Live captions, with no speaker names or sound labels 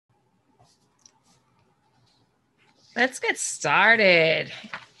Let's get started.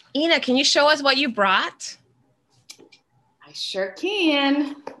 Ina, can you show us what you brought? I sure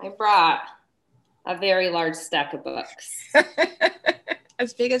can. I brought a very large stack of books.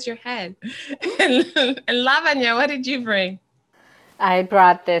 As big as your head. And Lavanya, what did you bring? I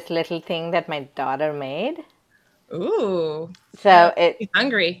brought this little thing that my daughter made. Ooh, So it I'm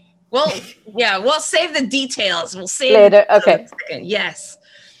hungry. Well, yeah, we'll save the details. We'll save the later. details in Okay. a second. Yes.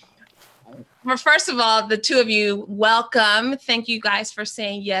 Well, first of all, the two of you, welcome. Thank you guys for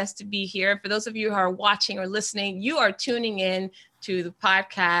saying yes to be here. For those of you who are watching or listening, you are tuning in to the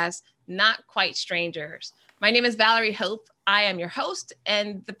podcast, Not Quite Strangers. My name is Valerie Hope. I am your host.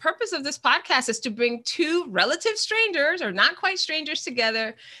 And the purpose of this podcast is to bring two relative strangers or not quite strangers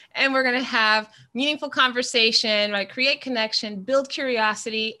together. And we're going to have meaningful conversation, right? Create connection, build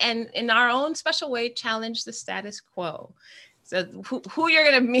curiosity, and in our own special way, challenge the status quo. So who you're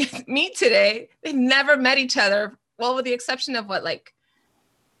going to meet today, they've never met each other. Well, with the exception of what, like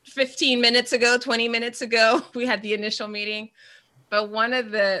 15 minutes ago, 20 minutes ago, we had the initial meeting. But one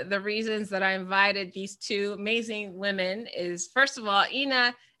of the reasons that I invited these two amazing women is, first of all,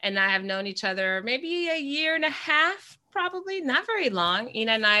 Ina and I have known each other maybe a year and a half, probably not very long.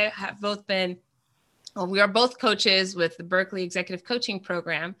 Ina and I have both been, well, we are both coaches with the Berkeley Executive Coaching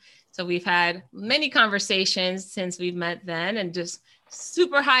Program. So we've had many conversations since we've met then, and just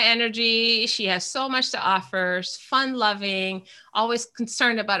super high energy. She has so much to offer, fun loving, always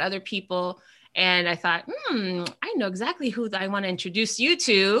concerned about other people. And I thought, I know exactly who I want to introduce you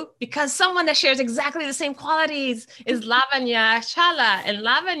to, because someone that shares exactly the same qualities is Lavanya Chala. And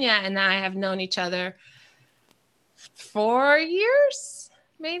Lavanya and I have known each other 4 years,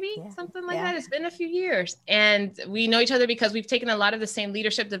 maybe something like that. It's been a few years. And we know each other because we've taken a lot of the same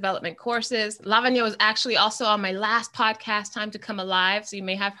leadership development courses. Lavanya was actually also on my last podcast, Time to Come Alive. So you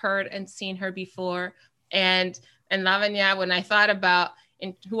may have heard and seen her before. And Lavanya, when I thought about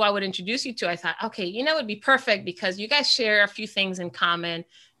who I would introduce you to, I thought, okay, it would be perfect because you guys share a few things in common.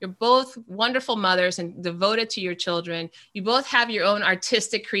 You're both wonderful mothers and devoted to your children. You both have your own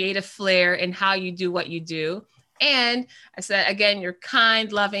artistic, creative flair in how you do what you do. And I said, again, you're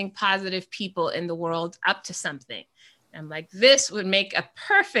kind, loving, positive people in the world up to something. And I'm like, this would make a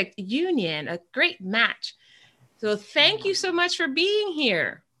perfect union, a great match. So thank you so much for being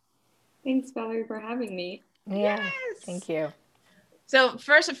here. Thanks, Valerie, for having me. Yeah, yes. Thank you. So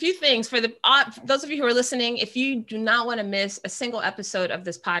first, a few things for those of you who are listening. If you do not want to miss a single episode of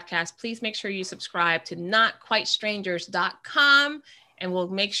this podcast, please make sure you subscribe to notquitestrangers.com. And we'll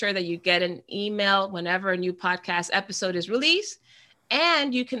make sure that you get an email whenever a new podcast episode is released.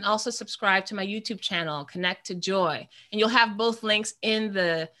 And you can also subscribe to my YouTube channel, Connect to Joy. And you'll have both links in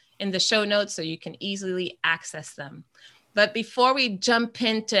the show notes so you can easily access them. But before we jump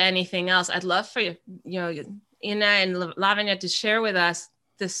into anything else, I'd love for Ina and Lavanya to share with us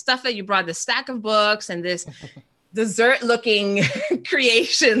the stuff that you brought, the stack of books and this dessert-looking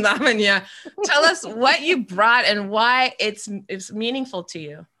creation, Lavanya. Tell us what you brought and why it's meaningful to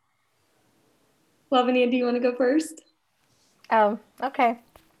you. Lavanya, do you want to go first? Okay.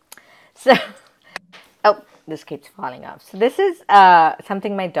 So, this keeps falling off. So this is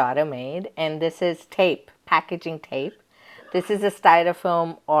something my daughter made, and this is tape, packaging tape. This is a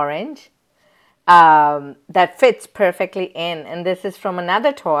styrofoam orange that fits perfectly in, and this is from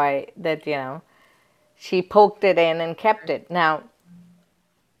another toy that she poked it in and kept it. Now,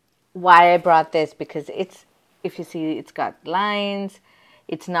 why I brought this, because it's, if you see, it's got lines.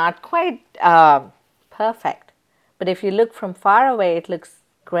 It's not quite perfect, but if you look from far away, it looks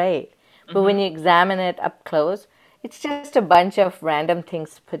great. But when you examine it up close, it's just a bunch of random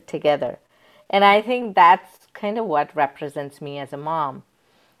things put together. And I think that's kind of what represents me as a mom.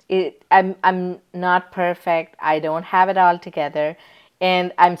 I'm not perfect. I don't have it all together.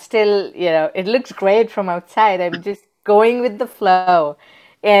 And I'm still, it looks great from outside. I'm just going with the flow.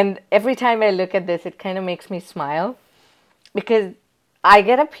 And every time I look at this, it kind of makes me smile because I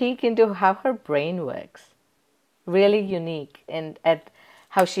get a peek into how her brain works. Really unique, and at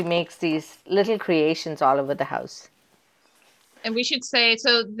how she makes these little creations all over the house. And we should say,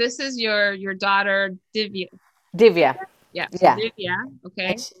 so this is your daughter, Divya. Divya. Yeah. So yeah. Divya.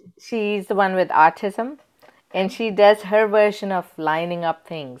 Okay. She's the one with autism, and she does her version of lining up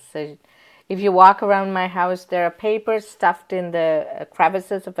things. So if you walk around my house, there are papers stuffed in the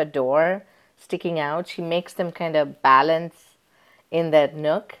crevices of a door sticking out. She makes them kind of balance in that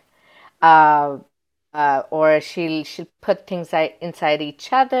nook. Or she'll put things inside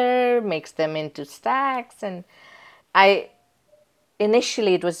each other, makes them into stacks. And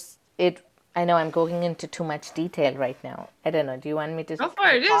initially I know I'm going into too much detail right now. I don't know. Do you want me to go for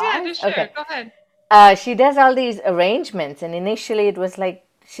it? Yeah, just share. Okay. Go ahead. She does all these arrangements, and initially it was like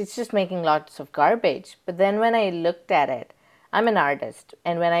she's just making lots of garbage. But then when I looked at it, I'm an artist,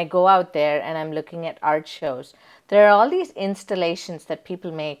 and when I go out there and I'm looking at art shows, there are all these installations that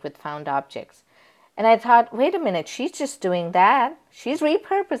people make with found objects. And I thought, wait a minute, she's just doing that. She's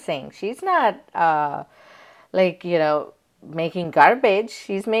repurposing. She's not like, making garbage.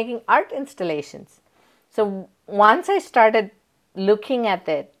 She's making art installations. So once I started looking at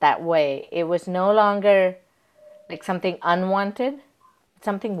it that way, it was no longer like something unwanted,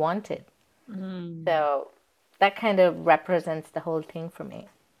 something wanted. So that kind of represents the whole thing for me.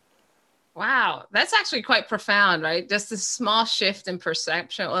 Wow, that's actually quite profound, right? Just a small shift in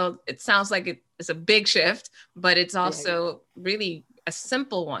perception. Well, it sounds like it's a big shift, but it's also really a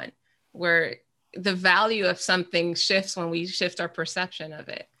simple one where the value of something shifts when we shift our perception of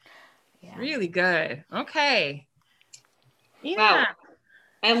it. Yeah. Really good. Okay. Yeah. Wow.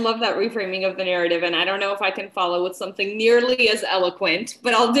 I love that reframing of the narrative. And I don't know if I can follow with something nearly as eloquent,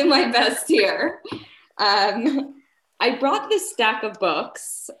 but I'll do my best here. I brought this stack of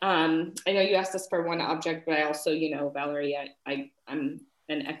books. I know you asked us for one object, but I also, Valerie, I'm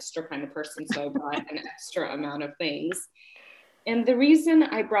an extra kind of person, so I brought an extra amount of things. And the reason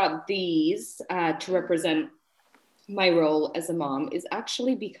I brought these to represent my role as a mom is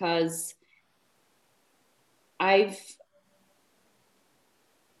actually because I've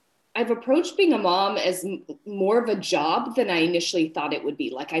approached being a mom as more of a job than I initially thought it would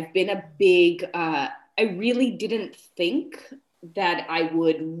be. Like I've been a big, I really didn't think that I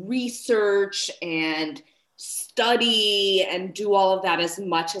would research and study and do all of that as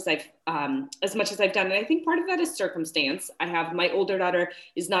much as I've done. And I think part of that is circumstance. I have my older daughter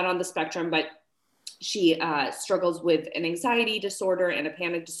is not on the spectrum, but she struggles with an anxiety disorder and a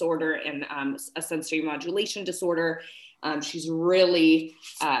panic disorder and a sensory modulation disorder. She's really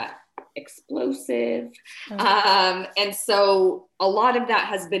explosive. And so a lot of that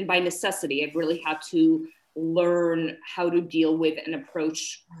has been by necessity. I've really had to learn how to deal with and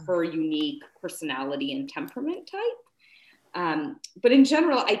approach her unique personality and temperament type. But in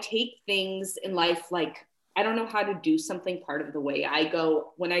general, I take things in life like, I don't know how to do something part of the way.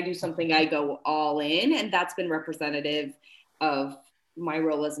 When I do something, I go all in, and that's been representative of my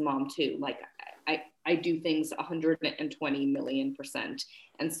role as a mom too. Like I do things 120 million%.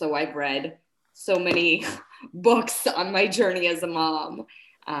 And so I've read so many books on my journey as a mom.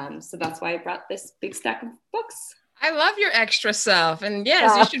 So that's why I brought this big stack of books. I love your extra self. And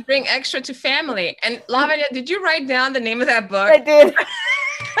yes, you should bring extra to family. And Lavanya, did you write down the name of that book? I did.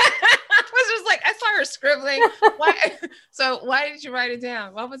 I was just like, I saw her scribbling. Why? So why did you write it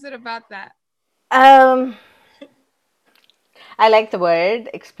down? What was it about that? I like the word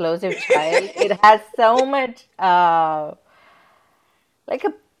explosive child. It has so much like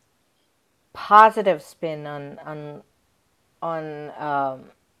a positive spin on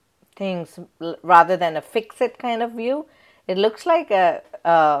things rather than a fix it kind of view. It looks like a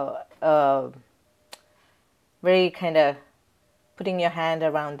very kind of putting your hand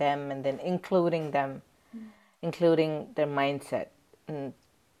around them and then including them, including their mindset. And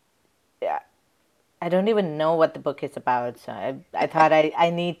yeah, I don't even know what the book is about, so I thought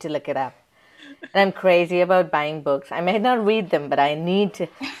I need to look it up. And I'm crazy about buying books. I may not read them, but I need to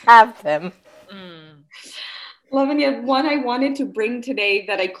have them. Lavanya, one I wanted to bring today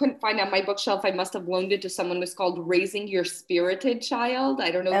that I couldn't find on my bookshelf, I must have loaned it to someone, was called Raising Your Spirited Child.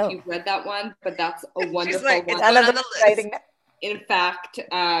 I don't know if you've read that one, but that's a wonderful one. It's another writing. In fact,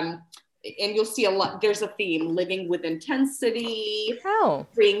 and you'll see a lot, there's a theme: living with intensity,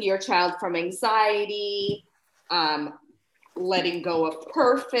 freeing your child from anxiety, letting go of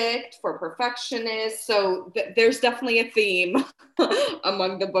perfect for perfectionists. So there's definitely a theme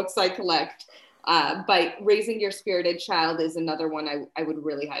among the books I collect. But Raising Your Spirited Child is another one I would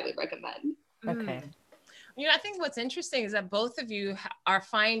really highly recommend. Okay. I think what's interesting is that both of you are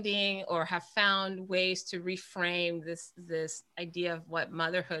finding or have found ways to reframe this idea of what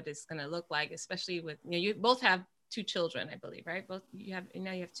motherhood is going to look like, especially with, you both have 2 children, I believe, right? Both you have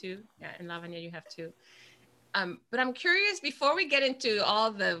 2. Yeah. And Lavanya, you have 2. But I'm curious, before we get into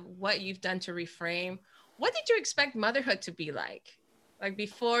all what you've done to reframe, what did you expect motherhood to be like? Like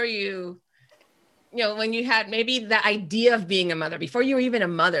before when you had maybe the idea of being a mother, before you were even a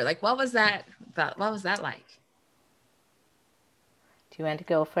mother, like what was that like? Do you want to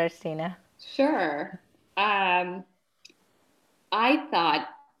go first, Tina? Sure. I thought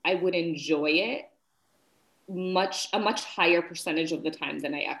I would enjoy it a much higher percentage of the time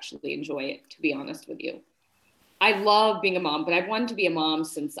than I actually enjoy it, to be honest with you. I love being a mom, but I've wanted to be a mom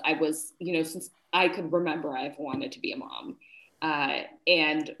since I was, since I could remember. I've wanted to be a mom.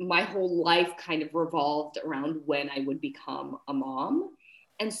 And my whole life kind of revolved around when I would become a mom.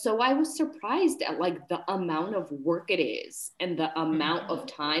 And so I was surprised at like the amount of work it is and the amount of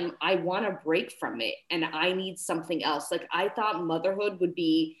time I want to break from it. And I need something else. Like I thought motherhood would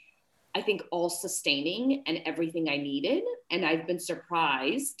be, I think, all sustaining and everything I needed. And I've been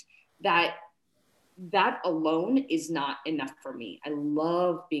surprised that that alone is not enough for me. I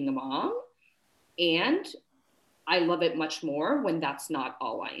love being a mom, and I love it much more when that's not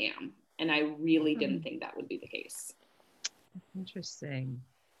all I am. And I really didn't think that would be the case. Interesting.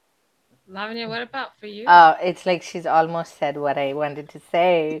 Lavanya, what about for you? It's like she's almost said what I wanted to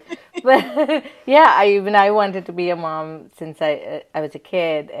say. But yeah, even I wanted to be a mom since I was a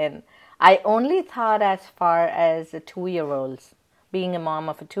kid, and I only thought as far as a 2-year-old's being a mom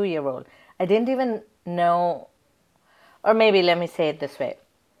of a 2-year-old. I didn't even know, or maybe let me say it this way.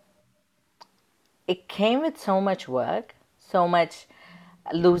 It came with so much work, so much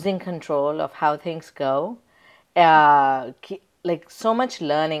losing control of how things go, like so much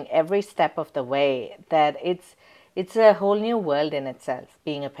learning every step of the way that it's a whole new world in itself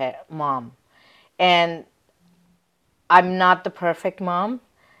being a mom. And I'm not the perfect mom,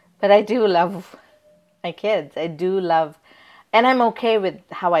 but I do love my kids. I do love, and I'm okay with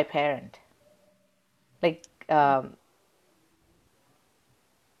how I parent. Like, yeah,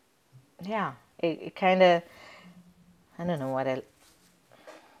 it kind of, I don't know what I,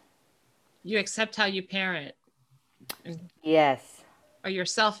 You accept how you parent, and, yes, or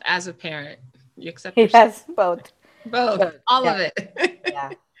yourself as a parent. You accept yourself. yes, both. Both, Both. all Yeah, of it.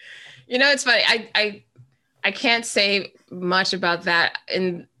 yeah. You know, it's funny. I can't say much about that,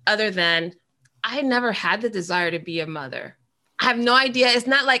 and other than I never had the desire to be a mother. I have no idea. It's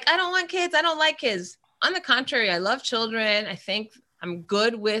not like I don't want kids. I don't like kids. On the contrary, I love children. I think I'm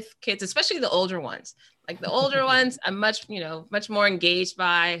good with kids, especially the older ones. Like the older ones, I'm much, much more engaged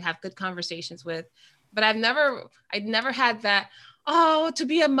by, have good conversations with. But I'd never had that, oh, to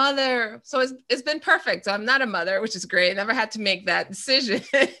be a mother. So it's been perfect. So I'm not a mother, which is great. I never had to make that decision.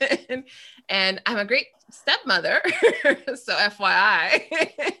 And I'm a great stepmother. So FYI,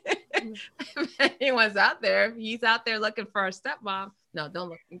 if anyone's out there, he's out there looking for a stepmom. No, don't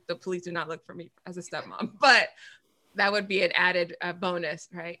look. The police do not look for me as a stepmom, but that would be an added bonus,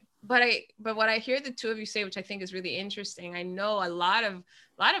 right? But what I hear the two of you say, which I think is really interesting, I know a lot of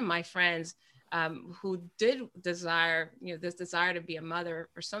my friends who did desire, this desire to be a mother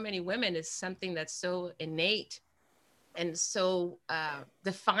for so many women is something that's so innate and so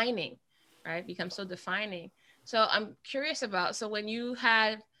defining, right? Becomes so defining. So I'm curious about, so when you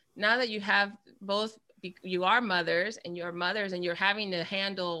had, now that you have both, you are mothers and you're mothers and you're having to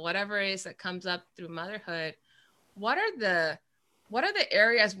handle whatever it is that comes up through motherhood, what are the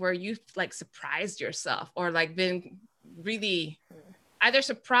areas where you've like surprised yourself or like been really either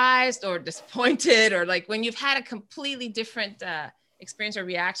surprised or disappointed, or like when you've had a completely different experience or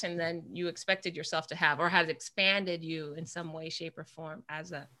reaction than you expected yourself to have, or has expanded you in some way, shape, or form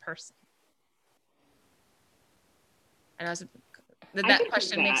as a person? And did that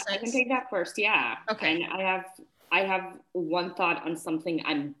question make sense? I can take that first. Yeah. Okay. And I have one thought on something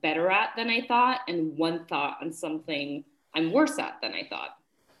I'm better at than I thought, and one thought on something I'm worse at than I thought.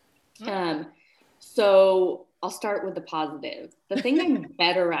 So I'll start with the positive. The thing I'm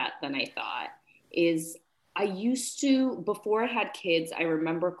better at than I thought is I used to, before I had kids, I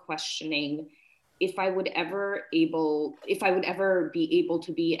remember questioning if I would ever be able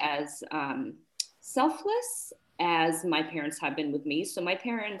to be as selfless as my parents have been with me. So my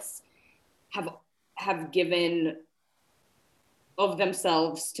parents have given of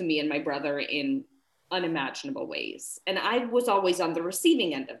themselves to me and my brother in unimaginable ways. And I was always on the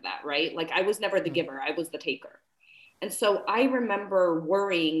receiving end of that, right? Like I was never the giver, I was the taker. And so I remember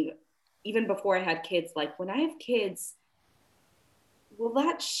worrying even before I had kids, like when I have kids, will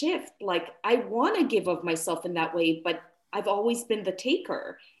that shift? Like I want to give of myself in that way, but I've always been the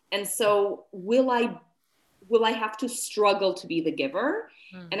taker. And so will I have to struggle to be the giver?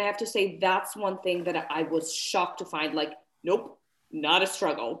 And I have to say that's one thing that I was shocked to find, like, nope, not a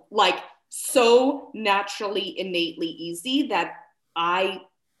struggle. Like so naturally, innately easy that I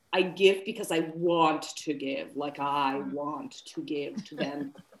give because I want to give. Like I want to give to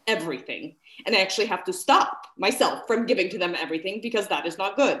them everything. And I actually have to stop myself from giving to them everything because that is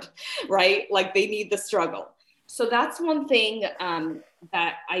not good, right? Like they need the struggle. So that's one thing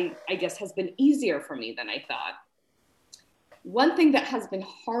that I guess has been easier for me than I thought. One thing that has been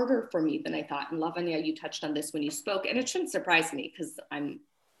harder for me than I thought, and Lavanya, you touched on this when you spoke, and it shouldn't surprise me because I'm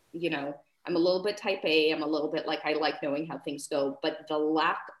a little bit type A. I'm a little bit like, I like knowing how things go, but the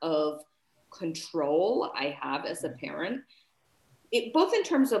lack of control I have as a parent both in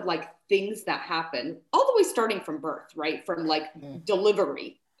terms of like things that happen all the way starting from birth, right? From like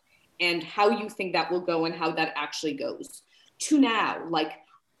delivery and how you think that will go and how that actually goes to now, like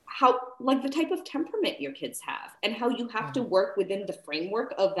how, like the type of temperament your kids have and how you have to work within the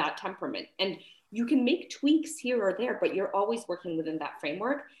framework of that temperament. And you can make tweaks here or there, but you're always working within that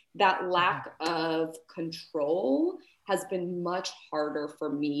framework. That lack of control has been much harder for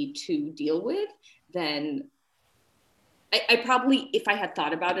me to deal with than I probably, if I had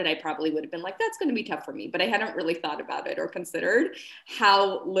thought about it, I probably would have been like, that's going to be tough for me. But I hadn't really thought about it or considered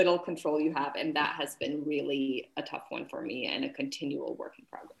how little control you have. And that has been really a tough one for me and a continual work in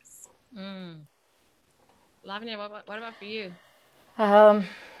progress. Lavanya, what about for you? Um,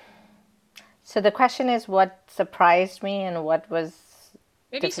 so the question is what surprised me and what was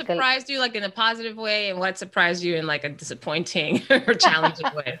Maybe difficult. surprised you like in a positive way, and what surprised you in like a disappointing or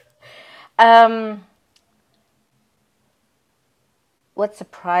challenging way? Um, what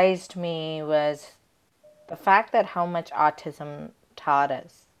surprised me was the fact that how much autism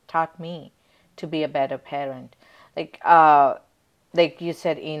taught me to be a better parent. Like, like you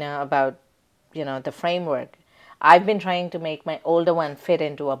said, Ina, about, the framework. I've been trying to make my older one fit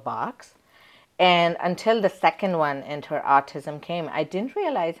into a box. And until the second one and her autism came, I didn't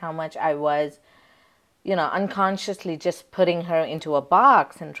realize how much I was, unconsciously just putting her into a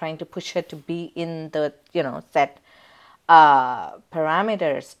box and trying to push her to be in the, set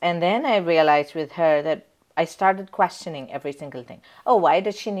parameters. And then I realized with her that I started questioning every single thing. Oh, why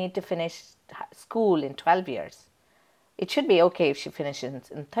does she need to finish school in 12 years? It should be okay if she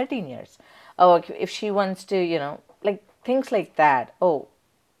finishes in 13 years. Oh, if she wants to, like things like that. Oh,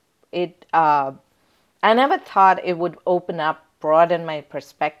 I never thought it would open up, broaden my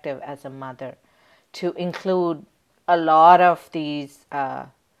perspective as a mother to include a lot of these,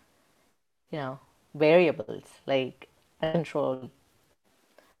 variables like uncontrolled,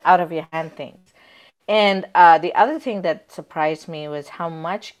 out of your hand things. And the other thing that surprised me was how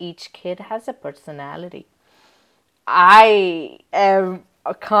much each kid has a personality. I am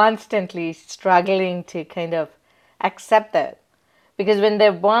constantly struggling to kind of accept that because when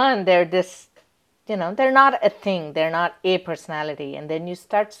they're born, they're this, they're not a thing, they're not a personality. And then you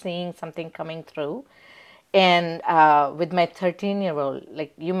start seeing something coming through. And with my 13-year-old,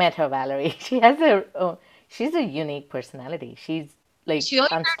 like you met her, Valerie, she's a unique personality. She's like She only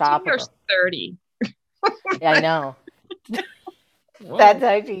 13 or unstoppable. 30? I know. That's Whoa.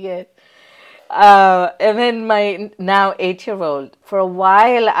 how she is. And then my now 8-year-old, for a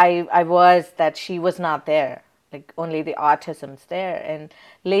while, I was that she was not there. Like only the autism's there. And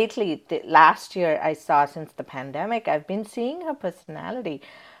lately, last year, I saw since the pandemic, I've been seeing her personality.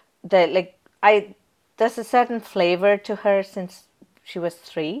 That like there's a certain flavor to her since she was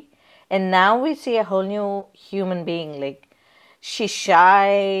 3, and now we see a whole new human being. Like she's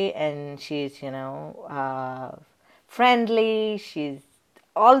shy and she's friendly. She's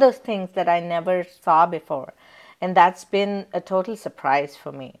all those things that I never saw before, and that's been a total surprise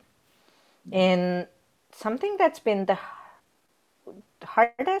for me. And something that's been the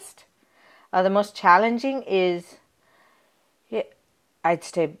hardest, the most challenging is, yeah, I'd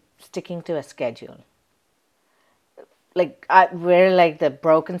say sticking to a schedule. Like we're like the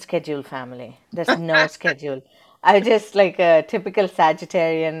broken schedule family. There's no schedule. I just like a typical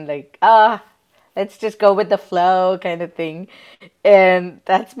Sagittarian, like let's just go with the flow kind of thing. And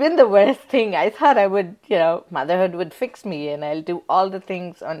that's been the worst thing. I thought I would, motherhood would fix me and I'll do all the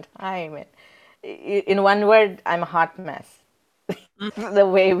things on time. And in one word, I'm a hot mess. The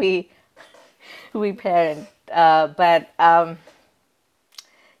way we parent, but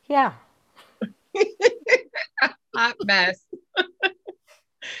yeah. Hot mess.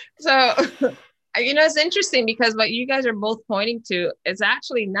 So, it's interesting because what you guys are both pointing to is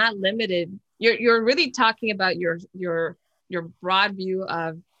actually not limited. You're really talking about your broad view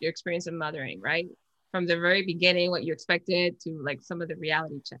of your experience of mothering, right? From the very beginning, what you expected to like some of the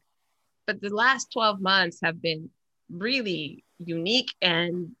reality check. But the last 12 months have been really unique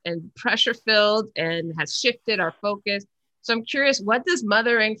and pressure filled and has shifted our focus. So I'm curious, what does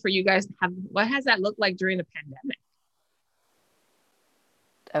mothering for you guys have? What has that looked like during the pandemic?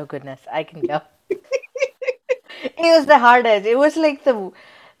 Oh goodness, I can go. It was the hardest. It was like the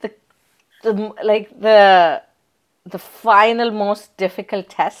the like the final most difficult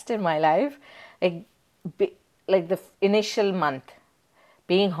test in my life. Like like the initial month,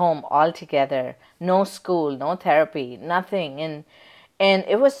 being home all together, no school, no therapy, nothing, and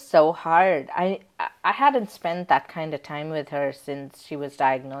it was so hard. I hadn't spent that kind of time with her since she was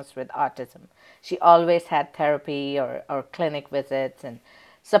diagnosed with autism. She always had therapy or clinic visits and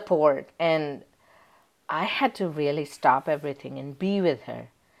support, and I had to really stop everything and be with her.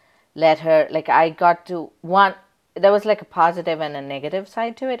 Let her, like, I got to one, there was like a positive and a negative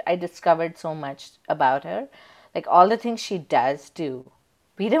side to it. I discovered so much about her. Like, all the things she does do,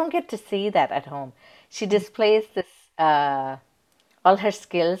 we don't get to see that at home. She displays this, all her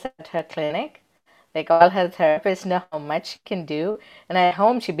skills at her clinic. Like, all her therapists know how much she can do. And at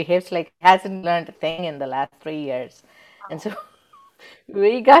home, she behaves like she hasn't learned a thing in the last 3 years. And so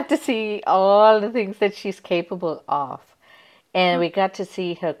we got to see all the things that she's capable of. And we got to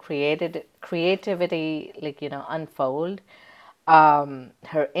see her creativity, like, unfold.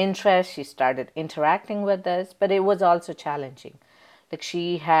 Her interest, she started interacting with us, but it was also challenging. Like,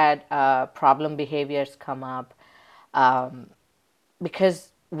 she had problem behaviors come up, because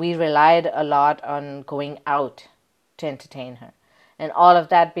we relied a lot on going out to entertain her. And all of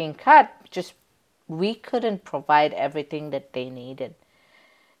that being cut, just we couldn't provide everything that they needed.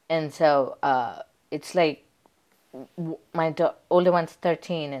 And so it's like my older one's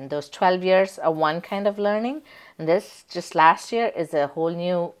 13, and those 12 years are one kind of learning. And this just last year is a whole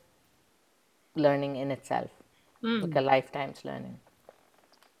new learning in itself, like a lifetime's learning.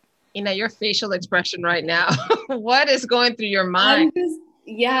 Your facial expression right now, what is going through your mind?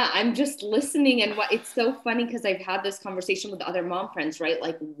 I'm just listening. And it's so funny because I've had this conversation with other mom friends, right?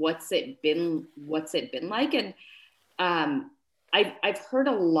 Like, what's it been like? And I've heard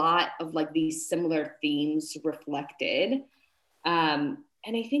a lot of like these similar themes reflected. And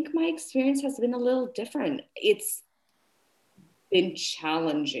I think my experience has been a little different. It's been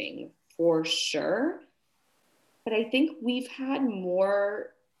challenging for sure, but I think we've had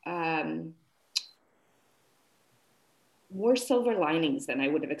more silver linings than I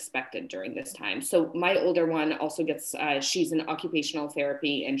would have expected during this time. So my older one also gets, she's in occupational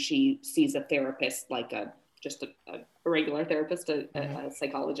therapy, and she sees a therapist, like just a regular therapist, a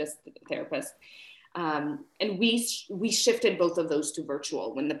psychologist, therapist. And we shifted both of those to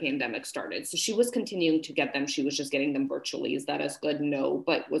virtual when the pandemic started. So she was continuing to get them. She was just getting them virtually. Is that as good? No.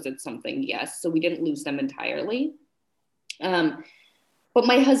 But was it something? Yes. So we didn't lose them entirely. But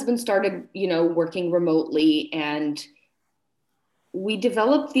my husband started, working remotely, and we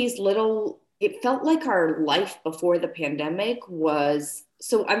developed these it felt like our life before the pandemic was,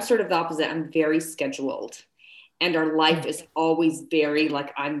 so I'm sort of the opposite. I'm very scheduled, and our life is always very,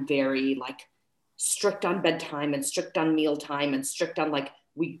 like, I'm very like strict on bedtime and strict on mealtime and strict on, like,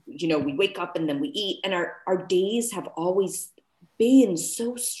 we wake up and then we eat. And our days have always been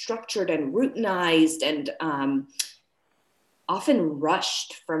so structured and routinized, and often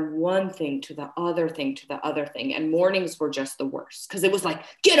rushed from one thing to the other thing to the other thing. And mornings were just the worst, because it was like,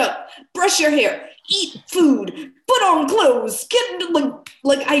 get up, brush your hair, eat food, put on clothes,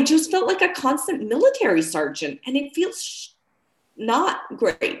 like I just felt like a constant military sergeant, and it feels not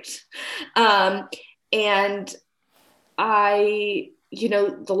great. And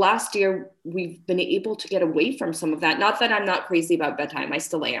the last year we've been able to get away from some of that. Not that I'm not crazy about bedtime. I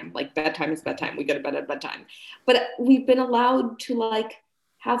still am. Like, bedtime is bedtime. We go to bed at bedtime. But we've been allowed to, like,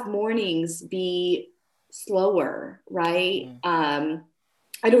 have mornings be slower, right?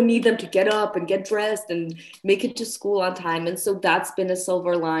 I don't need them to get up and get dressed and make it to school on time. And so that's been a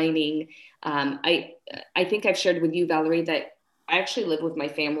silver lining. I think I've shared with you, Valerie, that I actually live with my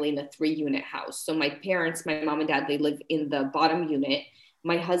family in a 3-unit house. So my parents, my mom and dad, they live in the bottom unit.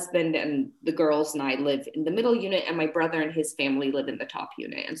 My husband and the girls and I live in the middle unit, and my brother and his family live in the top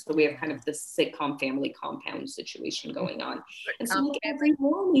unit. And so we have kind of this sitcom family compound situation going on. And so, like, every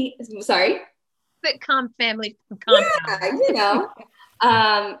morning, sorry? Sitcom family compound. Yeah,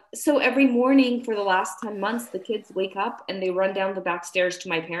 so every morning for the last 10 months, the kids wake up and they run down the back stairs to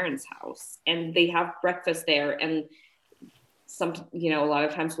my parents' house, and they have breakfast there. And a lot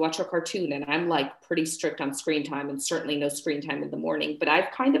of times watch a cartoon, and I'm like pretty strict on screen time, and certainly no screen time in the morning. But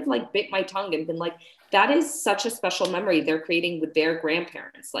I've kind of like bit my tongue and been like, that is such a special memory they're creating with their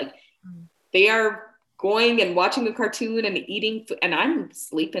grandparents. Like, they are going and watching a cartoon and eating, and I'm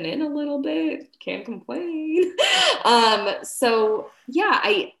sleeping in a little bit. Can't complain. So yeah,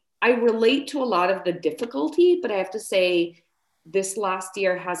 I relate to a lot of the difficulty, but I have to say, this last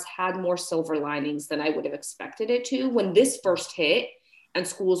year has had more silver linings than I would have expected it to. When this first hit and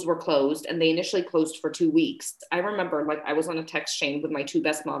schools were closed, and they initially closed for 2 weeks, I remember, like, I was on a text chain with my 2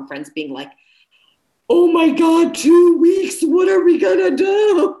 best mom friends being like, oh my God, 2 weeks, what are we gonna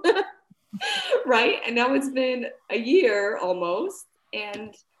do? Right? And now it's been a year almost,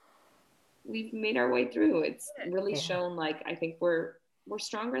 and we've made our way through. It's really shown, like, I think we're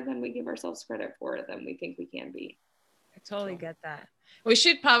stronger than we give ourselves credit for, than we think we can be. I totally get that. We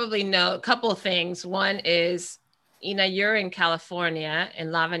should probably know a couple of things. One is you're in California, and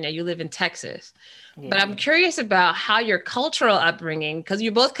Lavanya, you live in Texas. But Yeah. I'm curious about how your cultural upbringing, because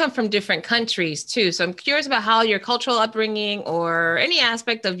you both come from different countries too. So I'm curious about how your cultural upbringing or any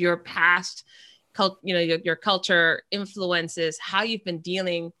aspect of your past, your culture influences how you've been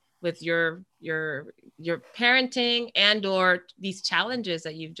dealing with your parenting and or these challenges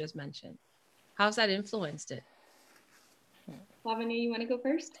that you've just mentioned. How's that influenced it? Lavanya, you want to go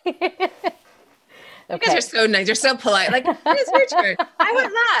first? You guys are Okay. so nice. You're so polite. Like, it's your turn. I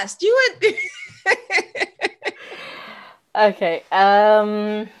went last. You went. Okay.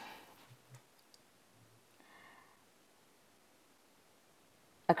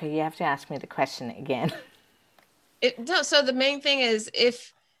 Okay, you have to ask me the question again. No, so the main thing is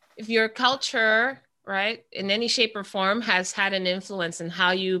if your culture, right, in any shape or form has had an influence in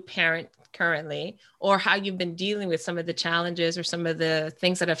how you parent currently, or how you've been dealing with some of the challenges or some of the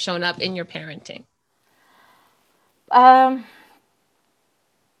things that have shown up in your parenting. Um,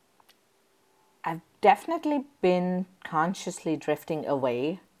 I've definitely been consciously drifting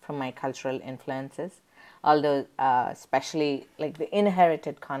away from my cultural influences, although, especially like the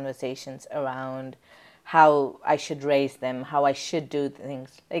inherited conversations around how I should raise them, how I should do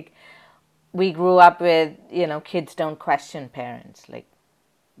things. Like, we grew up with, kids don't question parents. Like,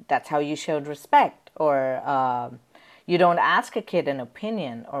 that's how you showed respect. Or you don't ask a kid an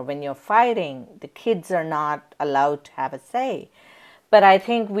opinion. Or when you're fighting, the kids are not allowed to have a say. But I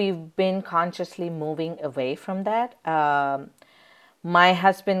think we've been consciously moving away from that. My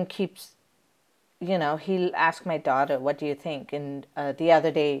husband keeps, he'll ask my daughter, "What do you think?" And the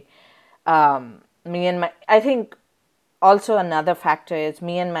other day, I think also another factor is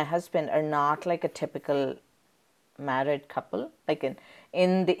me and my husband are not like a typical married couple. Like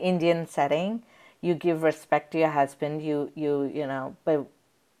in the Indian setting, you give respect to your husband. But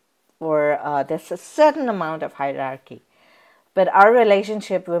or there's a certain amount of hierarchy. But our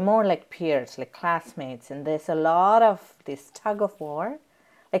relationship, we're more like peers, like classmates, and there's a lot of this tug of war,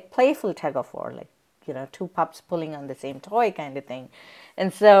 like playful tug of war, like two pups pulling on the same toy kind of thing.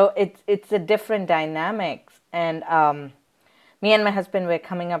 And so it's a different dynamics. And me and my husband were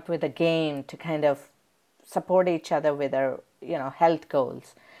coming up with a game to kind of support each other with our health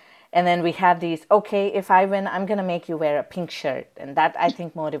goals. And then we had these, okay, if I win, I'm going to make you wear a pink shirt, and that I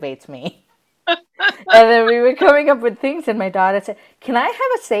think motivates me. And then we were coming up with things, and my daughter said, "Can I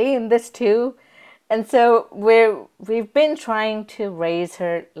have a say in this too?" And so we've been trying to raise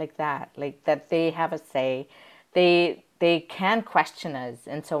her like that, like that they have a say. They can question us.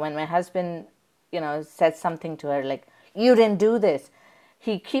 And so when my husband, says something to her like, "You didn't do this,"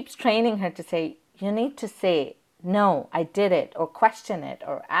 he keeps training her to say, "You need to say, no, I did it," or question it,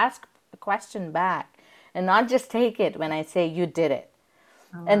 or ask a question back, and not just take it when I say you did it.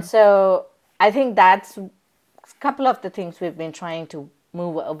 Oh, And wow. so I think that's a couple of the things we've been trying to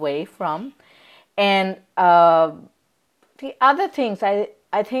move away from. And the other things, I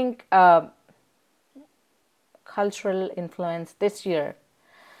think cultural influence this year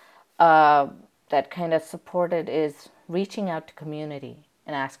uh, that kind of supported is reaching out to community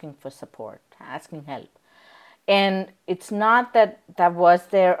and asking for support, asking help. And it's not that that was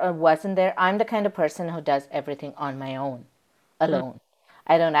there or wasn't there. I'm the kind of person who does everything on my own, Mm. alone.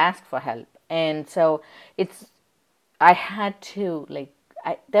 I don't ask for help. And so it's, I had to, like,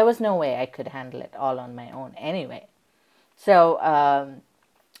 there was no way I could handle it all on my own anyway. So,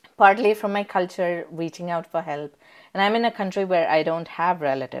 partly from my culture, reaching out for help. And I'm in a country where I don't have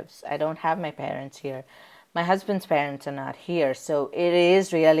relatives, I don't have my parents here. My husband's parents are not here. So, it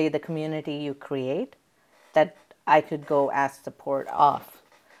is really the community you create that I could go ask support of.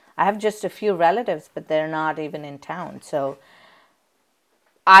 I have just a few relatives, but they're not even in town. So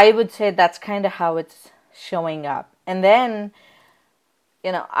I would say that's kind of how it's showing up. And then,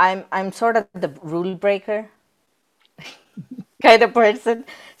 I'm sort of the rule breaker kind of person.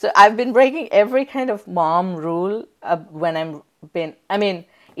 So I've been breaking every kind of mom rule when I mean,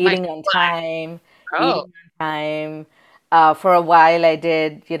 Like eating on what? time, Oh, eating on time. For a while, I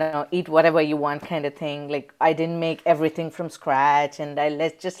did, eat whatever you want kind of thing. Like, I didn't make everything from scratch, and I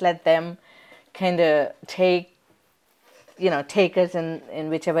let them kind of take us in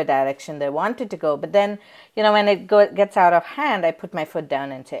whichever direction they wanted to go. But then, when gets out of hand, I put my foot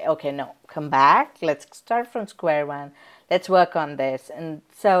down and say, okay, no, come back. Let's start from square one. Let's work on this. And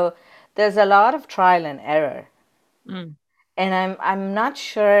so there's a lot of trial and error. mm. And I'm not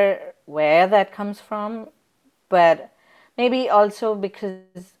sure where that comes from, but maybe also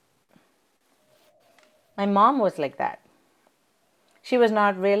because my mom was like that. She was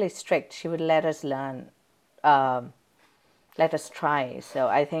not really strict. She would let us learn, um, let us try. So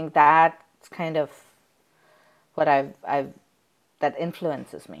I think that's kind of what I've that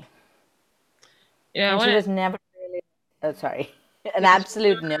influences me. Yeah, And she was never really, oh, sorry, an no,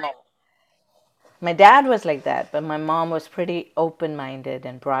 absolute no. My dad was like that, but my mom was pretty open-minded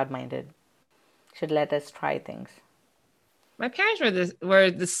and broad-minded. She'd let us try things. my parents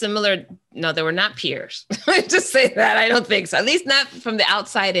were the similar. No, they were not peers. I just say that. I don't think so. At least not from the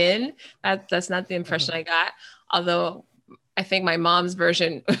outside in. That's not the impression I got. Although I think my mom's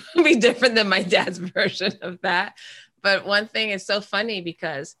version would be different than my dad's version of that. But one thing is so funny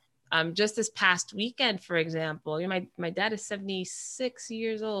because just this past weekend, for example, my dad is 76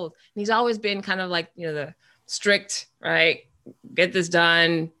 years old, and he's always been kind of like, the strict, right? Get this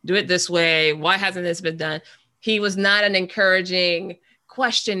done, do it this way. Why hasn't this been done? He was not an encouraging,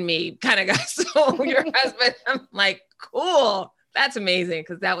 question me kind of guy. So your husband, I'm like, cool. That's amazing,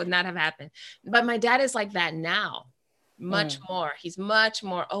 because that would not have happened. But my dad is like that now, much more. He's much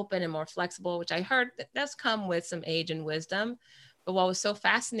more open and more flexible, which I heard that does come with some age and wisdom. But what was so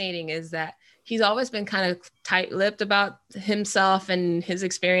fascinating is that he's always been kind of tight-lipped about himself and his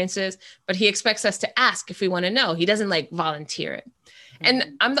experiences, but he expects us to ask if we want to know. He doesn't like volunteer it.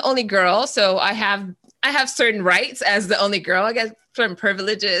 And I'm the only girl, so I have certain rights as the only girl, I guess, certain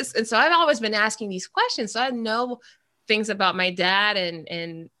privileges. And so I've always been asking these questions. So I know things about my dad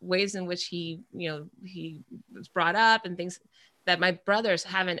and ways in which he was brought up, and things that my brothers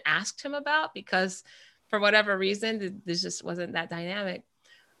haven't asked him about, because for whatever reason, this just wasn't that dynamic.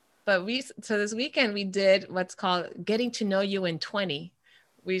 But so this weekend we did what's called getting to know you in 20.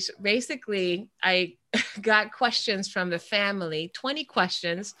 I got questions from the family, 20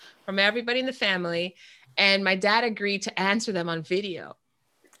 questions from everybody in the family. And my dad agreed to answer them on video.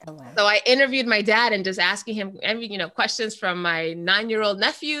 Oh, wow. So I interviewed my dad and just asking him, questions from my 9-year-old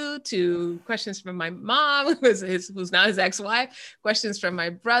nephew to questions from my mom, who's now his ex-wife, questions from my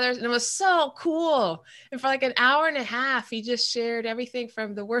brothers. And it was so cool. And for like an hour and a half, he just shared everything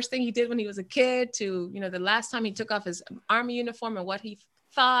from the worst thing he did when he was a kid to, the last time he took off his army uniform and what he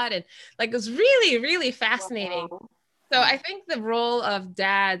thought. And like, it was really, really fascinating. Wow. So I think the role of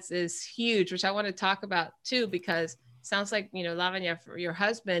dads is huge, which I want to talk about too, because sounds like, Lavanya, for your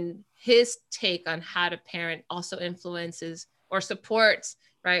husband, his take on how to parent also influences or supports,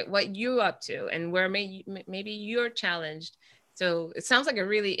 right, what you're up to and where maybe you're challenged. So it sounds like a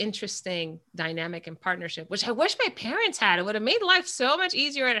really interesting dynamic and partnership, which I wish my parents had. It would have made life so much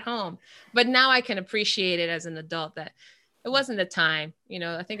easier at home. But now I can appreciate it as an adult that it wasn't the time,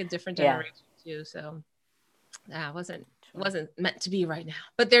 I think a different generation too. So it wasn't meant to be right now,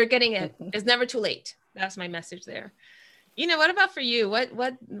 but they're getting it. It's never too late. That's my message there. What about for you?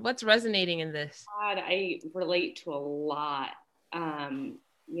 What's resonating in this? God, I relate to a lot.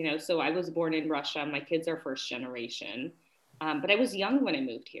 So I was born in Russia. My kids are first generation. But I was young when I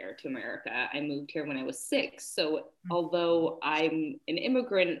moved here to America. I moved here when I was 6. So although I'm an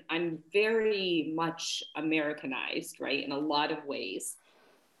immigrant, I'm very much Americanized, right, in a lot of ways.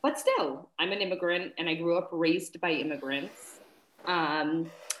 But still, I'm an immigrant, and I grew up raised by immigrants.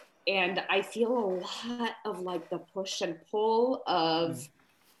 And I feel a lot of like the push and pull of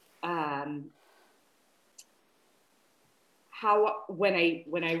how when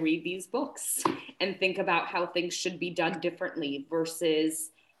I read these books and think about how things should be done differently versus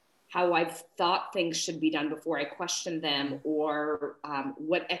how I've thought things should be done before I question them, or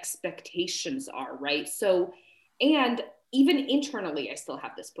what expectations are, right? So, and even internally, I still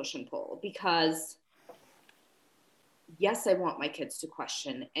have this push and pull, because yes, I want my kids to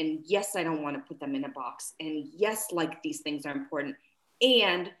question, and yes, I don't want to put them in a box, and yes, like, these things are important,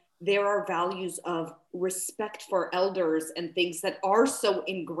 and there are values of respect for elders and things that are so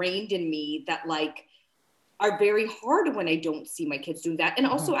ingrained in me that like are very hard when I don't see my kids do that. And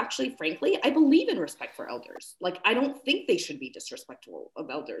also, actually, frankly, I believe in respect for elders. Like, I don't think they should be disrespectful of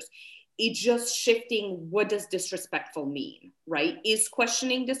elders. It's just shifting, what does disrespectful mean, right? Is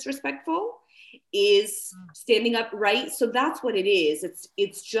questioning disrespectful? Is standing up, right? So that's what it is.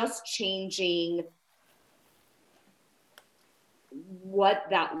 It's just changing what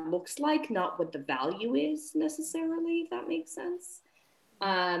that looks like, not what the value is necessarily, if that makes sense.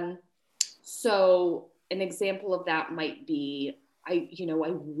 So an example of that might be, I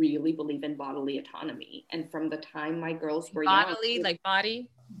really believe in bodily autonomy. And from the time my girls were bodily, young, like bodily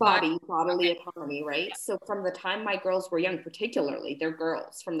okay. Autonomy, right? Yeah. So from the time my girls were young, particularly, they're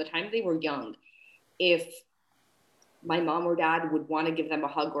girls, from the time they were young, if my mom or dad would want to give them a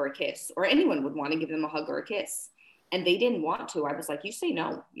hug or a kiss, or anyone would want to give them a hug or a kiss, and they didn't want to, I was like, you say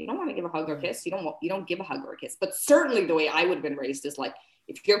no. You don't want to give a hug or a kiss. You don't give a hug or a kiss. But certainly the way I would have been raised is like,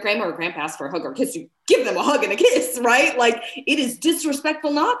 if your grandma or grandpa asks for a hug or a kiss, you give them a hug and a kiss, right? Like, it is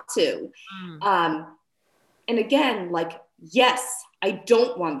disrespectful not to. And And again, like, yes, I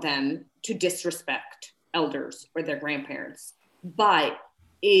don't want them to disrespect elders or their grandparents, but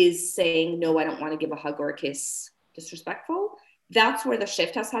is saying, no, I don't want to give a hug or a kiss disrespectful? That's where the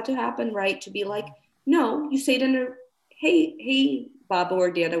shift has had to happen, right? To be like, no, you say it in a, hey, Baba or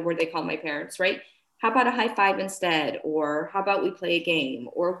Dada, where they call my parents, right? How about a high five instead? Or how about we play a game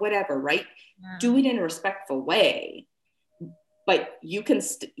or whatever, right? Yeah. Do it in a respectful way. But you can,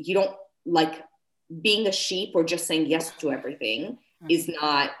 you don't like being a sheep or just saying yes to everything is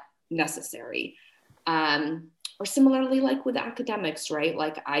not necessary. Or similarly, like with academics, right?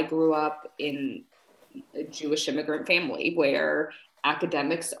 Like I grew up in a Jewish immigrant family where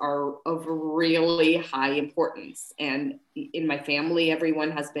academics are of really high importance. And in my family,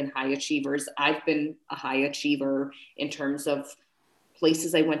 everyone has been high achievers. I've been a high achiever in terms of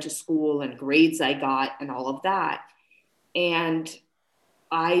places I went to school and grades I got and all of that. And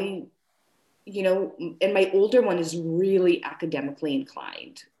I, you know, and my older one is really academically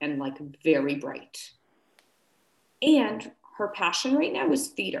inclined and like very bright. And her passion right now is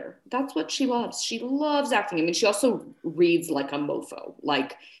theater. That's what she loves. She loves acting. I mean, she also reads like a mofo.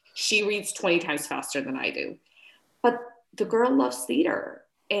 Like she reads 20 times faster than I do. But the girl loves theater.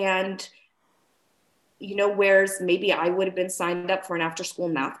 And, you know, whereas maybe I would have been signed up for an after-school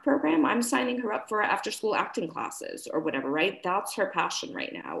math program, I'm signing her up for after-school acting classes or whatever, right? That's her passion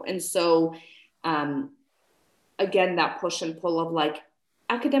right now. And so, again, that push and pull of like,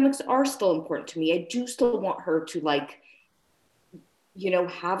 academics are still important to me. I do still want her to like, you know,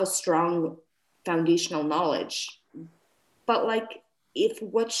 have a strong foundational knowledge. But like, if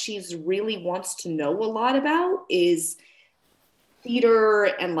what she's really wants to know a lot about is theater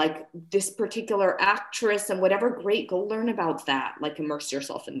and like this particular actress and whatever, great, go learn about that, like immerse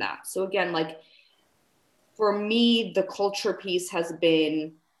yourself in that. So again, like for me, the culture piece has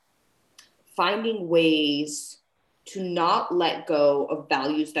been finding ways to not let go of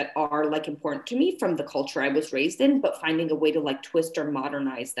values that are like important to me from the culture I was raised in, but finding a way to like twist or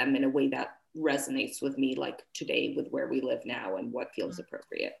modernize them in a way that resonates with me like today with where we live now and what feels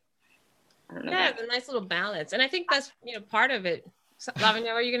appropriate. I don't know. Yeah, it's a nice little balance. And I think that's, you know, part of it. So, Lavanya,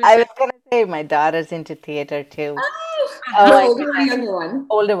 what are you going to say? I was going to say my daughter's into theater too. Oh, older or younger one?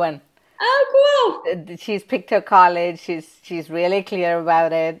 Older one. Oh, cool. She's picked her college. She's really clear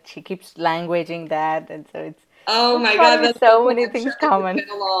about it. She keeps languaging that. And so it's, oh my God, that's so many things common.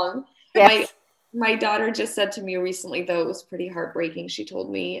 Along. Yes. My daughter just said to me recently, though, it was pretty heartbreaking. She told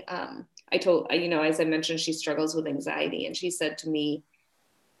me, you know, as I mentioned, she struggles with anxiety. And she said to me,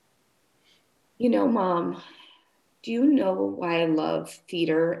 you know, Mom, do you know why I love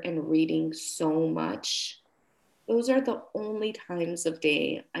theater and reading so much? Those are the only times of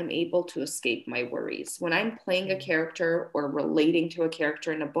day I'm able to escape my worries. When I'm playing a character or relating to a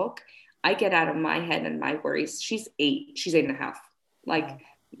character in a book, I get out of my head and my worries. She's 8. She's 8.5. Like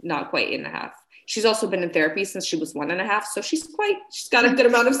not quite 8.5. She's also been in therapy since she was 1.5. So she's got a good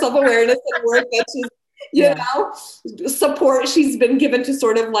amount of self-awareness and work that she's, you know, support she's been given to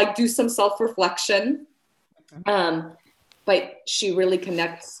sort of like do some self-reflection. But she really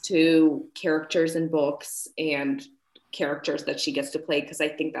connects to characters in books and characters that she gets to play because I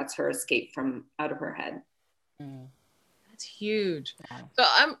think that's her escape from out of her head. That's huge. So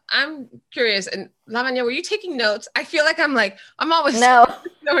I'm curious. And Lavanya, were you taking notes? I feel like I'm always no.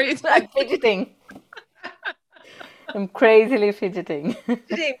 I'm fidgeting. I'm crazily fidgeting.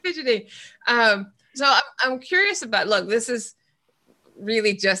 fidgeting. So I'm curious about. Look, this is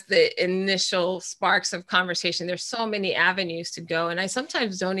really just the initial sparks of conversation. There's so many avenues to go. And I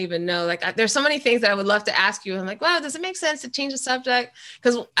sometimes don't even know, like there's so many things that I would love to ask you. I'm like, wow, does it make sense to change the subject?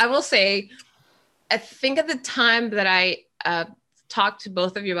 Because I will say, I think at the time that I talked to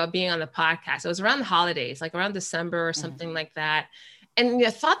both of you about being on the podcast, it was around the holidays, like around December or something like that. And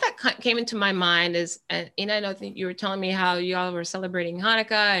the thought that came into my mind is, and I know that you were telling me how you all were celebrating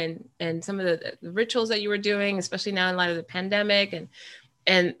Hanukkah and some of the rituals that you were doing, especially now in light of the pandemic.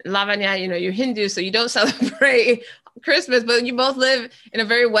 And Lavanya, you know, you're Hindu, so you don't celebrate Christmas, but you both live in a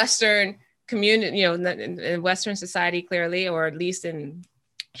very Western community, you know, in Western society, clearly, or at least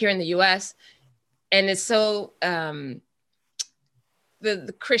here in the US. And it's so,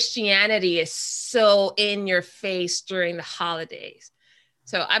 the Christianity is so in your face during the holidays.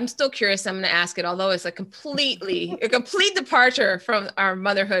 So I'm still curious. I'm going to ask it, although it's a complete departure from our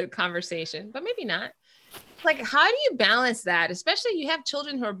motherhood conversation, but maybe not. Like, how do you balance that? Especially you have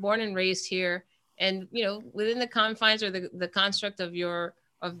children who are born and raised here and, you know, within the confines or the construct of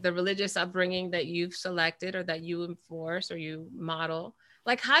the religious upbringing that you've selected or that you enforce or you model.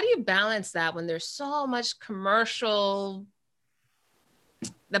 Like, how do you balance that when there's so much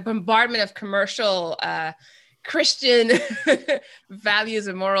the bombardment of commercial Christian values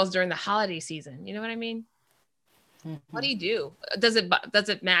and morals during the holiday season. You know what I mean? What do you do? Does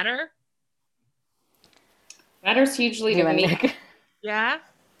it matter? Matters hugely Do you to want me. to? Yeah.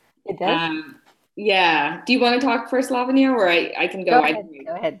 It does. Yeah. Do you want to talk first, Lavanya, or I can Go go? ahead.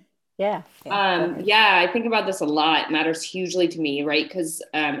 Go ahead. Yeah. Yeah. Go ahead. Yeah, I think about this a lot. It matters hugely to me, right? Because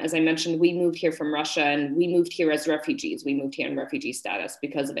as I mentioned, we moved here from Russia and we moved here as refugees. We moved here in refugee status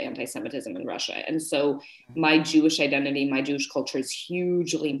because of anti-Semitism in Russia. And so my Jewish identity, my Jewish culture is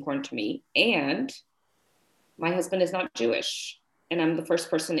hugely important to me. And my husband is not Jewish. And I'm the first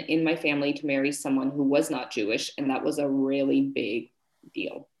person in my family to marry someone who was not Jewish. And that was a really big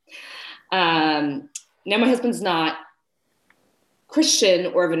deal. Now, my husband's not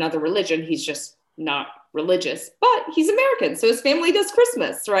Christian or of another religion. He's just not religious, but he's American. So his family does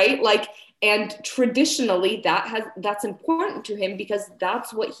Christmas, right? Like, and traditionally that's important to him because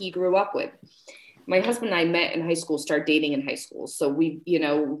that's what he grew up with. My husband and I met in high school, started dating in high school. So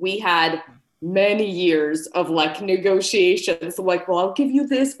we had many years of like negotiations. Like, well, I'll give you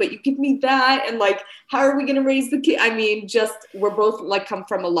this, but you give me that. And like, how are we going to raise the kid? I mean, just, we're both like come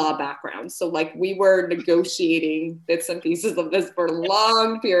from a law background. So like we were negotiating bits and pieces of this for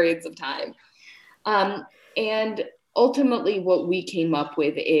long periods of time. And ultimately what we came up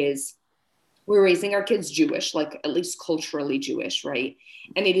with is we're raising our kids Jewish, like at least culturally Jewish, right?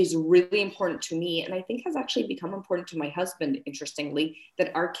 And it is really important to me, and I think has actually become important to my husband, interestingly,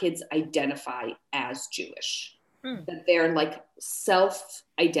 that our kids identify as Jewish. That their like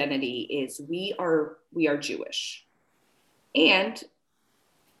self-identity is we are Jewish. And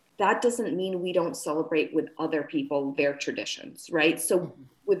that doesn't mean we don't celebrate with other people their traditions, right? So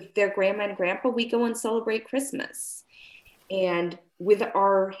with their grandma and grandpa, we go and celebrate Christmas. And with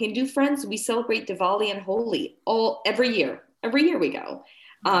our Hindu friends, we celebrate Diwali and Holi every year. Every year we go.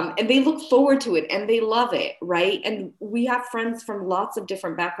 And they look forward to it and they love it, right? And we have friends from lots of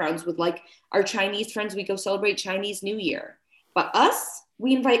different backgrounds. With like our Chinese friends, we go celebrate Chinese New Year. But us,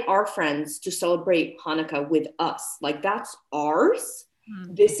 we invite our friends to celebrate Hanukkah with us. Like that's ours.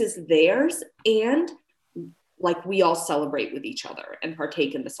 This is theirs. And like we all celebrate with each other and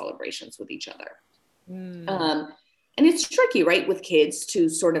partake in the celebrations with each other. And it's tricky, right, with kids to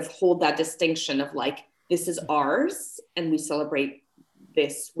sort of hold that distinction of like, this is ours and we celebrate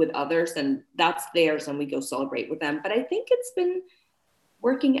this with others and that's theirs and we go celebrate with them. But I think it's been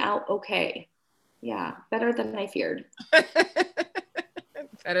working out okay. Yeah, better than I feared.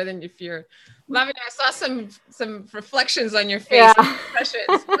 Better than you feared. Lavanya, I saw some reflections on your face. Yeah.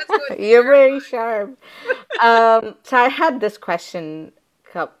 Expressions. Let's go with You're very sharp. So I had this question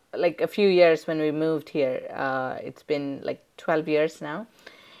like a few years when we moved here. It's been like 12 years now.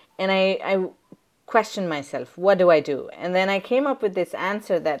 And I questioned myself, what do I do? And then I came up with this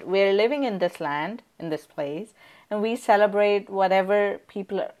answer that we're living in this land, in this place, and we celebrate whatever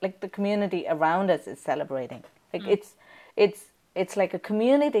people, like the community around us is celebrating. Like it's like a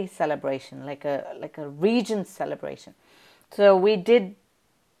community celebration, like a region celebration. So we did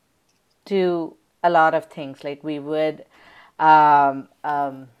do a lot of things. Like we would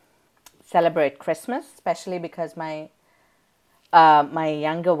celebrate Christmas, especially because my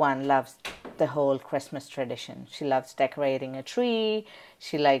younger one loves the whole Christmas tradition. She loves decorating a tree.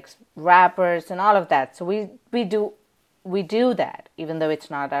 She likes wrappers and all of that. So we do that, even though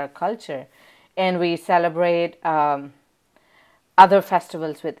it's not our culture, and we celebrate other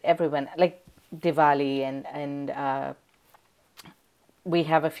festivals with everyone, like Diwali and we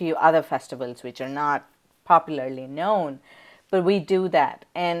have a few other festivals which are not popularly known, but we do that.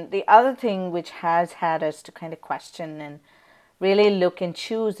 And the other thing which has had us to kind of question and really look and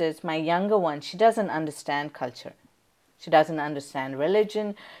choose is my younger one. She doesn't understand culture. She doesn't understand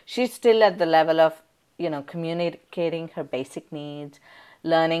religion. She's still at the level of, communicating her basic needs,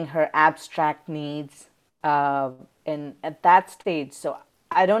 learning her abstract needs, and at that stage. So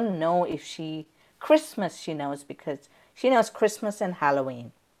I don't know if Christmas she knows because she knows Christmas and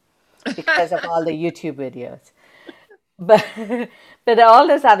Halloween because of all the YouTube videos. But but all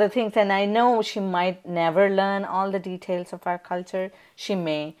those other things, and I know she might never learn all the details of our culture. She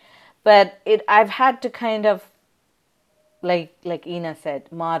may, but I've had to kind of like Ina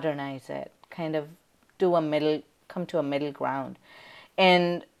said, modernize it, kind of come to a middle ground.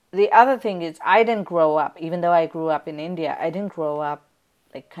 And the other thing is, I didn't grow up, even though I grew up in India, I didn't grow up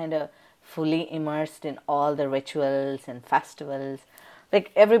like kind of fully immersed in all the rituals and festivals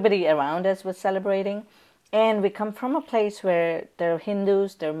like everybody around us was celebrating. And we come from a place where there are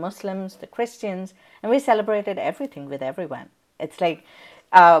Hindus, there are Muslims, there are Christians, and we celebrated everything with everyone. It's like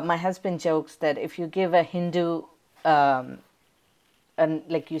my husband jokes that if you give a Hindu, and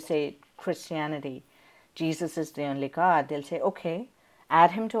like you say, Christianity, Jesus is the only God, they'll say, okay,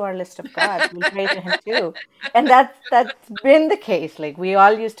 add him to our list of gods. We'll pray to him too. And that's been the case. Like we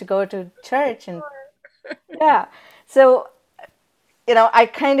all used to go to church and yeah. So, I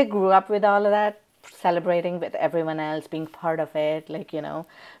kind of grew up with all of that, celebrating with everyone else, being part of it. Like,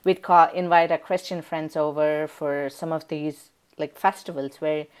 we'd invite our Christian friends over for some of these like festivals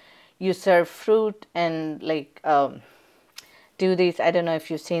where you serve fruit and like do these. I don't know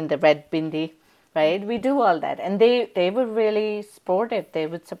if you've seen the red bindi, right? We do all that, and they were really sportive. They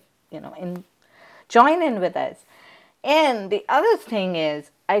would, join in with us. And the other thing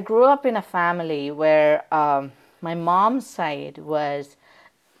is, I grew up in a family where my mom's side was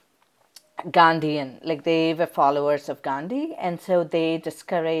Gandhian, like they were followers of Gandhi, and so they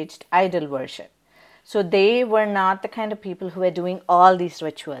discouraged idol worship. So they were not the kind of people who were doing all these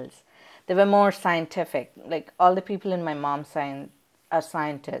rituals. They were more scientific. Like all the people in my mom's side are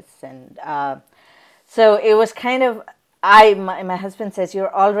scientists, and so it was kind of my husband says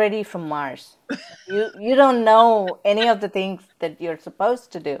you're already from Mars. You don't know any of the things that you're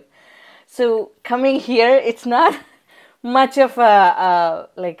supposed to do. So coming here, it's not much of a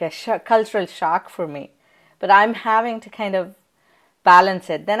like a cultural shock for me, but I'm having to kind of balance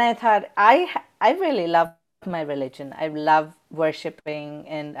it. Then I thought I really love my religion. I love worshiping,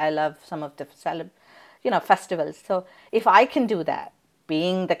 and I love some of the festivals. So if I can do that,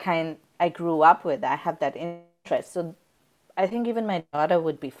 being the kind I grew up with, I have that interest. So I think even my daughter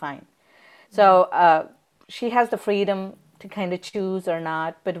would be fine. So she has the freedom to kind of choose or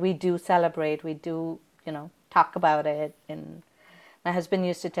not, but we do celebrate. We do, talk about it. And my husband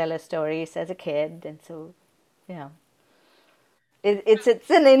used to tell us stories as a kid, and so, you know, it's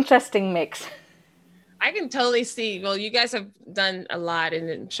an interesting mix. I can totally see. Well, you guys have done a lot, and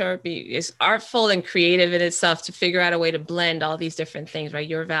I'm sure it's artful and creative in itself to figure out a way to blend all these different things, right?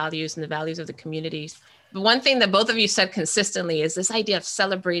 Your values and the values of the communities. The one thing that both of you said consistently is this idea of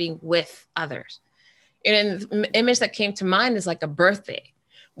celebrating with others. And the image that came to mind is like a birthday.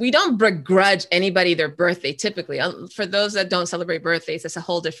 We don't begrudge anybody their birthday typically. For those that don't celebrate birthdays, that's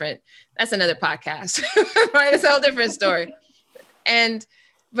another podcast, right? It's a whole different story. And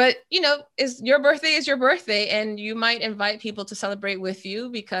but is your birthday, and you might invite people to celebrate with you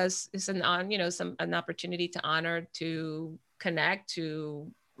because it's an opportunity to honor, to connect, to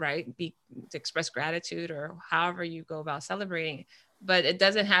right be to express gratitude, or however you go about celebrating. But it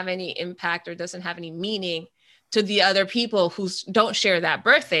doesn't have any impact or doesn't have any meaning to the other people who don't share that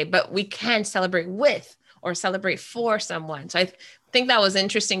birthday, but we can celebrate with or celebrate for someone. So I think that was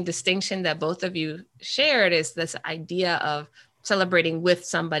interesting distinction that both of you shared, is this idea of celebrating with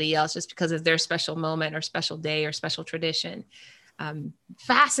somebody else just because of their special moment or special day or special tradition.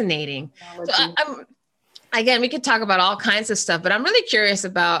 Fascinating. So again, we could talk about all kinds of stuff, but I'm really curious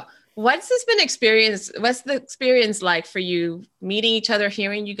about what's the experience like for you, meeting each other,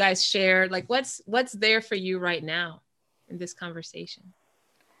 hearing you guys share, like what's there for you right now in this conversation?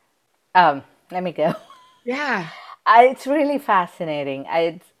 Let me go. Yeah. It's really fascinating.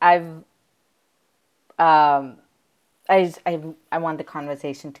 Um, I want the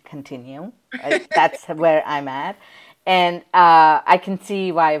conversation to continue. That's where I'm at. And I can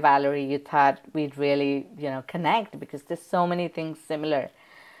see why, Valerie, you thought we'd really, connect, because there's so many things similar.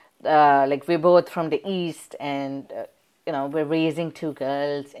 Like we're both from the East, and, we're raising two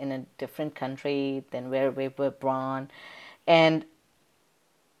girls in a different country than where we were born. And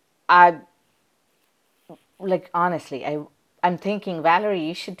I, like, honestly, I'm thinking, Valerie,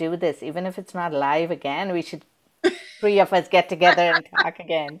 you should do this. Even if it's not live again, we should, three of us, get together and talk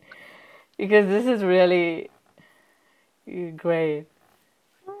again, because this is really great.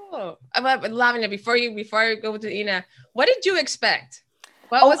 Oh, Lavanya, before I go to Ina, what did you expect?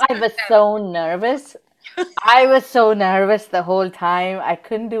 What Oh, was I was so nervous. I was so nervous the whole time. I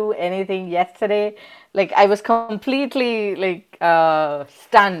couldn't do anything yesterday. Like I was completely like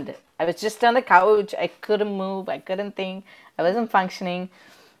stunned. I was just on the couch. I couldn't move. I couldn't think. I wasn't functioning.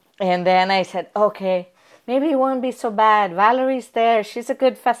 And then I said, okay, maybe it won't be so bad. Valerie's there. She's a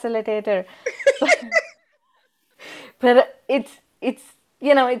good facilitator. But it's it's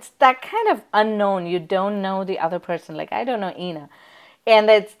that kind of unknown. You don't know the other person. Like I don't know Ina, and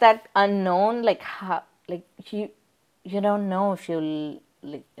it's that unknown. Like how like you don't know if you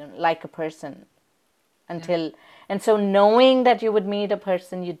like a person Yeah. until, and so knowing that you would meet a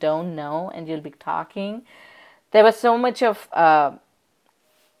person you don't know and you'll be talking. There was so much of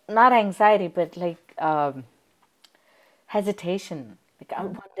not anxiety, but like hesitation. Like I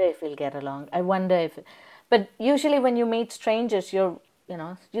wonder if we'll get along. I wonder if, but usually when you meet strangers, you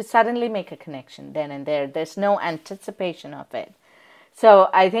suddenly make a connection then and there. There's no anticipation of it. So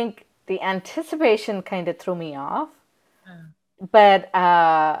I think the anticipation kind of threw me off, but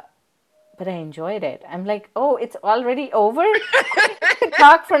I enjoyed it. I'm like, oh, it's already over. I could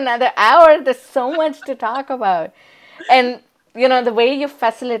talk for another hour. There's so much to talk about, and the way you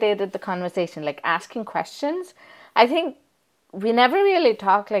facilitated the conversation, like asking questions. I think we never really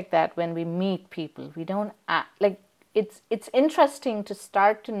talk like that when we meet people. We don't like it's interesting to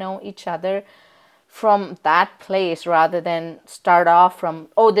start to know each other from that place rather than start off from,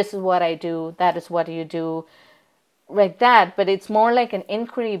 oh, this is what I do, that is what you do, like that. But it's more like an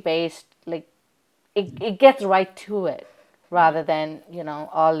inquiry based, like it gets right to it rather than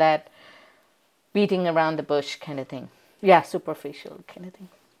all that beating around the bush kind of thing. Yeah, superficial kind of thing.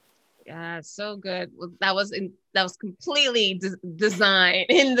 Yeah, so good. Well, that was completely design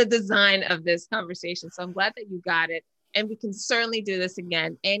in the design of this conversation. So I'm glad that you got it, and we can certainly do this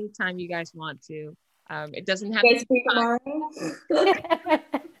again anytime you guys want to. It doesn't have to be tomorrow.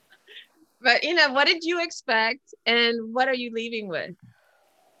 But what did you expect, and what are you leaving with?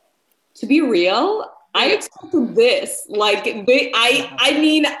 To be real, I expected this. Like, I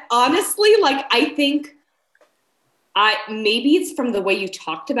mean, honestly, like, I think maybe it's from the way you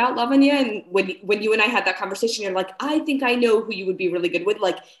talked about Lavanya, and when you and I had that conversation, you're like, I think I know who you would be really good with.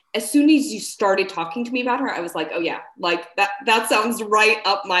 Like, as soon as you started talking to me about her, I was like, oh yeah, like that sounds right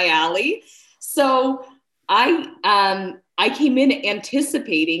up my alley. So I came in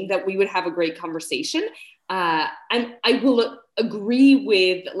anticipating that we would have a great conversation. And I will agree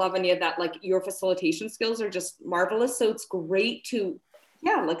with Lavanya that like your facilitation skills are just marvelous. So it's great to,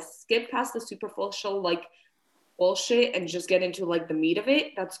 like skip past the superficial, like bullshit and just get into like the meat of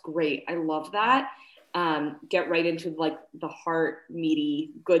it. That's great. I love that. Get right into like the heart, meaty,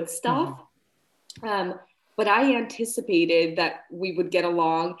 good stuff. But I anticipated that we would get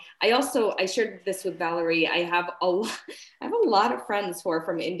along. I shared this with Valerie. I have a lot of friends who are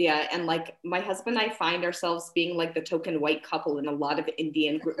from India, and like my husband and I find ourselves being like the token white couple in a lot of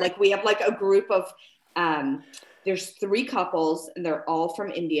Indian group. Like we have like a group of there's 3 couples and they're all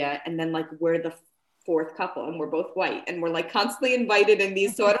from India, and then like we're the 4th couple and we're both white, and we're like constantly invited in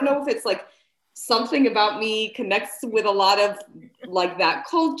these. So I don't know if it's like something about me connects with a lot of like that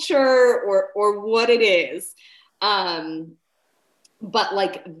culture or what it is. But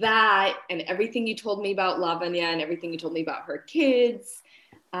like that and everything you told me about Lavanya and everything you told me about her kids,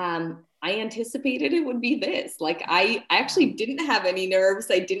 I anticipated it would be this. Like I actually didn't have any nerves.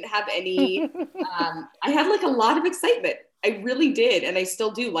 I didn't have any, I had like a lot of excitement. I really did. And I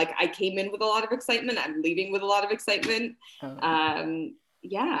still do. Like I came in with a lot of excitement. I'm leaving with a lot of excitement.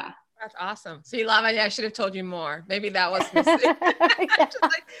 Yeah. That's awesome. See, Lavanya, I should have told you more. Maybe that was the mistake.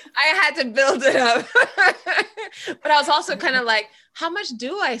 I had to build it up. But I was also kind of like, how much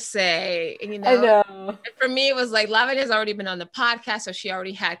do I say? I know. And for me, it was like Lavanya's already been on the podcast, so she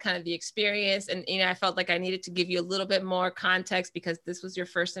already had kind of the experience. And I felt like I needed to give you a little bit more context because this was your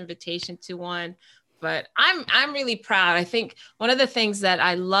first invitation to one. But I'm really proud. I think one of the things that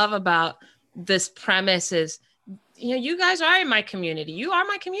I love about this premise is, you guys are in my community. You are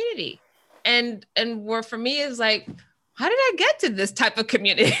my community. And where for me is like, how did I get to this type of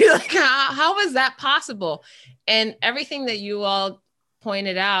community? Like, how was that possible? And everything that you all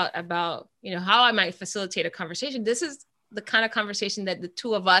pointed out about, how I might facilitate a conversation. This is the kind of conversation that the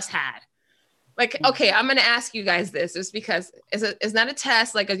 2 of us had. Like, okay, I'm going to ask you guys this just because it's not a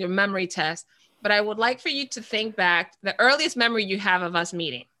test, like your memory test, but I would like for you to think back the earliest memory you have of us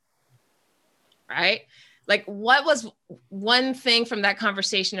meeting, right? Like, what was one thing from that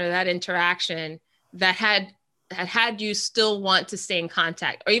conversation or that interaction that had you still want to stay in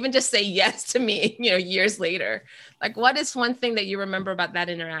contact or even just say yes to me, years later? Like, what is one thing that you remember about that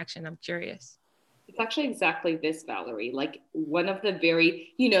interaction? I'm curious. It's actually exactly this, Valerie. Like one of the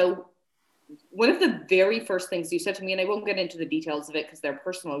very first things you said to me, and I won't get into the details of it because they're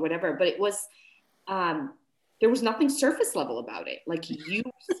personal or whatever, but it was, there was nothing surface level about it. Like you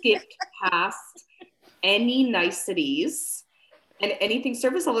skipped past any niceties and anything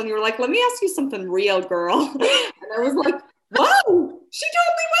surface level. And you were like, let me ask you something real, girl. And I was like, whoa, she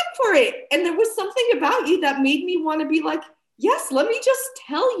totally went for it. And there was something about you that made me want to be like, yes, let me just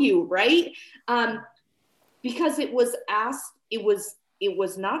tell you, right? Because it was asked, it was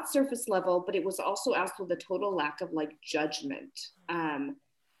not surface level, but it was also asked with a total lack of like judgment.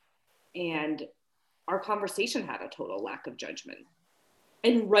 And our conversation had a total lack of judgment.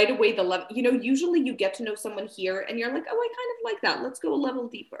 And right away, the level, usually you get to know someone here and you're like, oh, I kind of like that. Let's go a level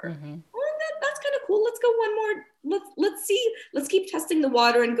deeper. Oh, that's kind of cool. Let's go one more. Let's see. Let's keep testing the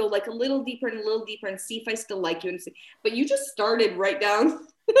water and go like a little deeper and see if I still like you. But you just started right down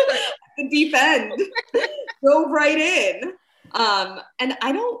the deep end, dove right in. And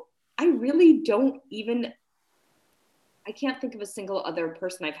I I really don't even, I can't think of a single other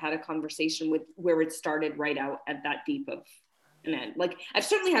person I've had a conversation with where it started right out at that deep of an end. Like, I've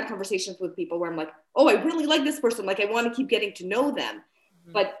certainly had conversations with people where I'm like, oh, I really like this person. Like, I want to keep getting to know them.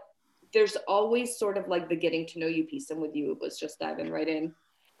 Mm-hmm. But there's always sort of like the getting to know you piece. And with you, it was just diving right in.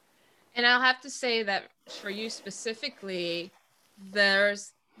 And I'll have to say that for you specifically,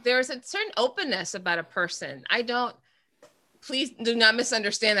 there's a certain openness about a person. Please do not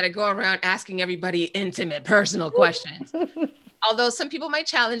misunderstand that I go around asking everybody intimate, personal questions. Although some people might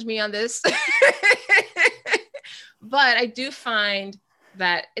challenge me on this. But I do find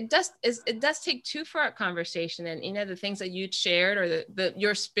that it does take two for our conversation. And, you know, the things that you shared, or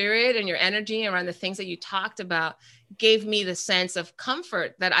your spirit and your energy around the things that you talked about, gave me the sense of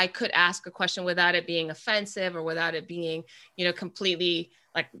comfort that I could ask a question without it being offensive, or without it being, you know, completely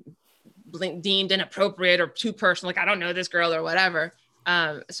like deemed inappropriate or too personal. Like, I don't know this girl or whatever.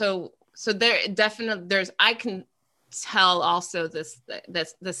 So there definitely, I can tell also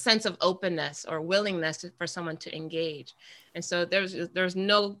the sense of openness or willingness for someone to engage. And so there's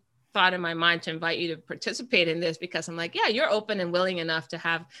no thought in my mind to invite you to participate in this, because I'm like, yeah, you're open and willing enough to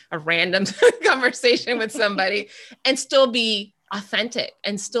have a random conversation with somebody and still be authentic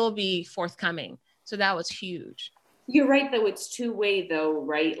and still be forthcoming. So that was huge. You're right, though. It's two-way, though,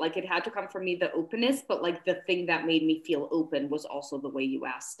 right? Like, it had to come from me, the openness, but like the thing that made me feel open was also the way you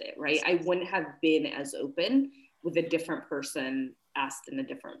asked it, right? I wouldn't have been as open with a different person asked in a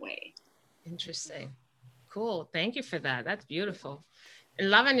different way. Interesting. Cool. Thank you for that. That's beautiful.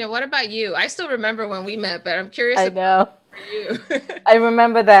 And Lavanya, what about you? I still remember when we met, but I'm curious about you. I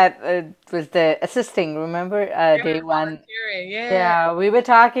remember that it was the assisting, remember? Day one. Yeah, we were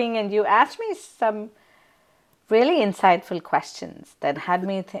talking and you asked me some really insightful questions that had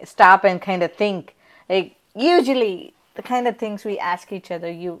me stop and kind of think. Like, usually the kind of things we ask each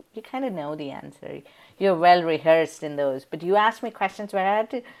other, you kind of know the answer. You're well rehearsed in those. But you asked me questions where I had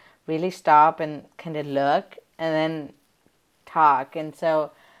to really stop and kind of look and then talk. And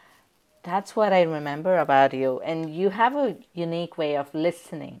so that's what I remember about you. And you have a unique way of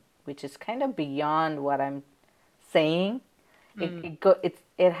listening, which is kind of beyond what I'm saying.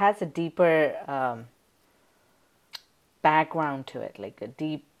 It has a deeper background to it, like a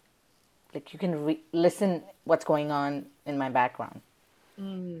deep, like you can listen what's going on in my background.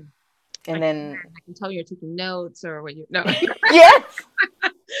 And then I can tell you're taking notes, or when you yes,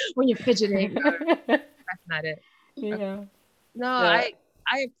 when you're fidgeting. That's not it. Yeah. Okay. No, I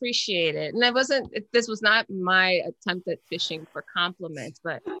appreciate it, and this was not my attempt at fishing for compliments,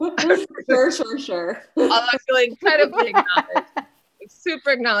 but sure. Although I feel incredibly acknowledged, super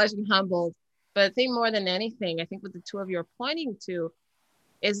acknowledged and humbled. But I think more than anything, I think what the two of you are pointing to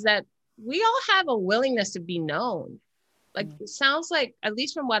is that we all have a willingness to be known. Like, it sounds like, at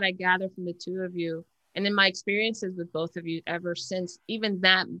least from what I gather from the two of you, and in my experiences with both of you ever since even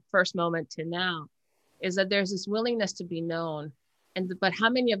that first moment to now, is that there's this willingness to be known. But how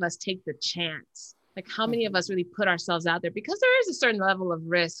many of us take the chance? Like, how many of us really put ourselves out there? Because there is a certain level of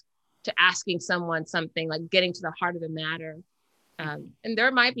risk to asking someone something, like getting to the heart of the matter. And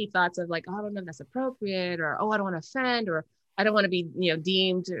there might be thoughts of like, oh, I don't know if that's appropriate, or, oh, I don't want to offend, or I don't want to be,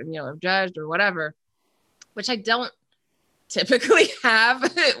 deemed, judged or whatever, which I don't typically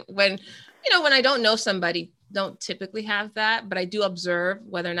have when I don't know somebody, don't typically have that, but I do observe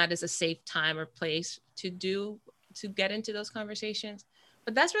whether or not it's a safe time or place to get into those conversations.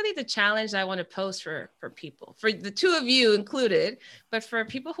 But that's really the challenge I want to pose for people, for the two of you included, but for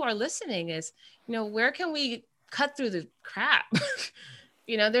people who are listening is, where can we cut through the crap?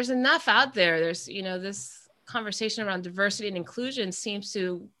 There's enough out there. There's, this conversation around diversity and inclusion seems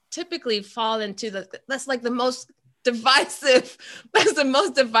to typically fall into that's the most divisive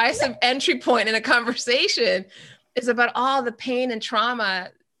entry point in a conversation, is about all the pain and trauma,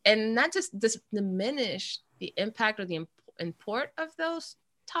 and not just diminish the impact or the import of those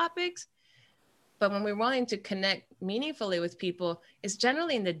topics. But when we're willing to connect meaningfully with people, it's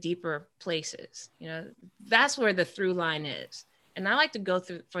generally in the deeper places. That's where the through line is. And I like to go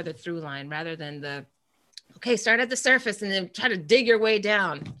for the through line rather than start at the surface and then try to dig your way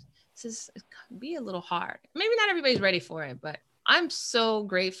down. It can be a little hard. Maybe not everybody's ready for it, but I'm so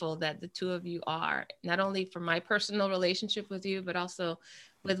grateful that the two of you are, not only for my personal relationship with you, but also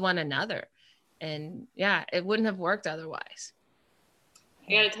with one another. And yeah, it wouldn't have worked otherwise.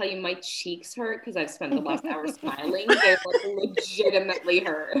 I gotta tell you, my cheeks hurt because I've spent the last hour smiling. They legitimately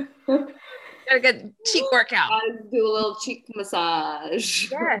hurt. Gotta get cheek workout. I do a little cheek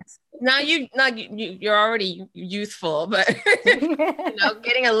massage. Yes. Now you're already youthful, but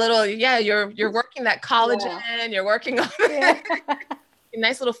getting a little, you're working that collagen. Yeah. You're working on it. A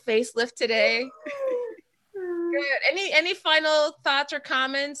nice little facelift today. Good. Any final thoughts or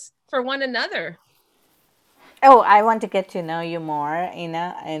comments for one another? Oh, I want to get to know you more,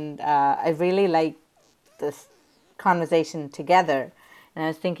 Ina, and I really like this conversation together. And I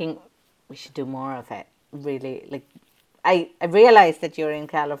was thinking we should do more of it. Really, like I realized that you're in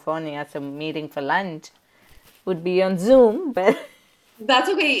California, so meeting for lunch would be on Zoom, but That's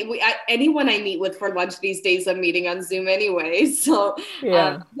okay. Anyone I meet with for lunch these days, I'm meeting on Zoom anyway. So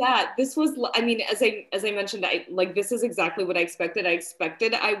yeah, this was. I mean, as I mentioned, this is exactly what I expected. I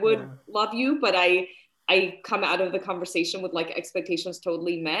expected I would love you, but I come out of the conversation with like expectations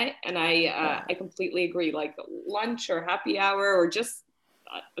totally met, and I completely agree. Like lunch or happy hour or just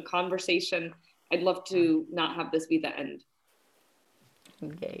a conversation. I'd love to not have this be the end.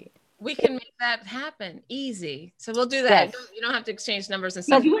 okay. We can make that happen easy. So we'll do that. Yes. You don't have to exchange numbers and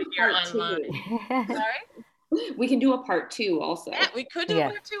stuff when you're online. Sorry? We can do a part 2 also. Yeah, we could do a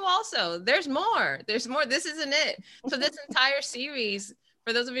part 2 also. There's more. There's more. This isn't it. So this entire series,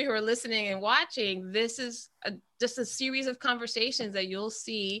 for those of you who are listening and watching, this is just a series of conversations that you'll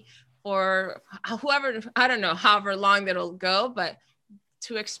see for whoever, I don't know, however long that'll go, but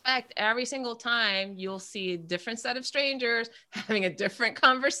to expect every single time you'll see a different set of strangers having a different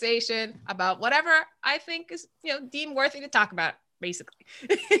conversation about whatever I think is, deemed worthy to talk about, basically.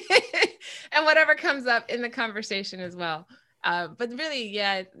 And whatever comes up in the conversation as well. But really,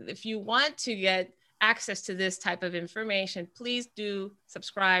 yeah, if you want to get access to this type of information, please do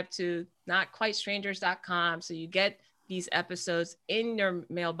subscribe to notquitestrangers.com so you get these episodes in your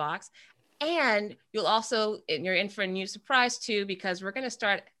mailbox. And you're in for a new surprise too, because we're going to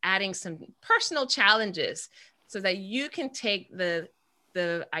start adding some personal challenges so that you can take the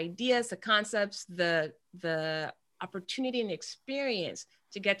ideas, the concepts, the opportunity and experience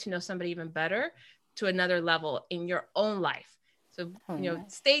to get to know somebody even better to another level in your own life. So,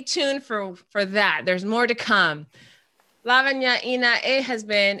 stay tuned for that. There's more to come. Lavanya, Ina, it has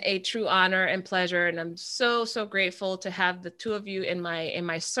been a true honor and pleasure. And I'm so, so grateful to have the two of you in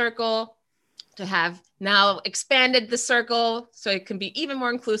my circle, to have now expanded the circle so it can be even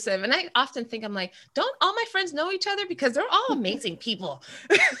more inclusive. And I often think, I'm like, don't all my friends know each other? Because they're all amazing people.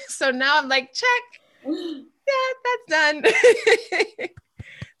 So now I'm like, check. Yeah, that's done.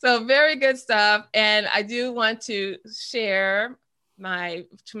 So very good stuff. And I do want to share to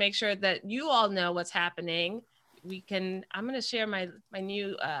make sure that you all know what's happening. I'm going to share my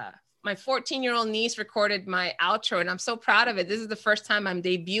new, my 14-year-old niece recorded my outro, and I'm so proud of it. This is the first time I'm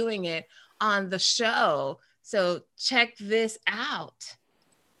debuting it on the show. So check this out.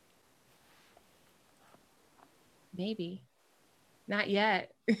 Maybe. Not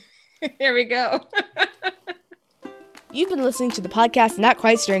yet. Here we go. You've been listening to the podcast Not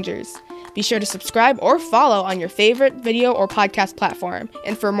Quite Strangers. Be sure to subscribe or follow on your favorite video or podcast platform.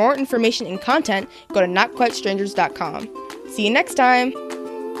 And for more information and content, go to notquitestrangers.com. See you next time.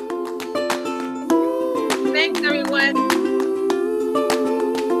 Thanks, everyone.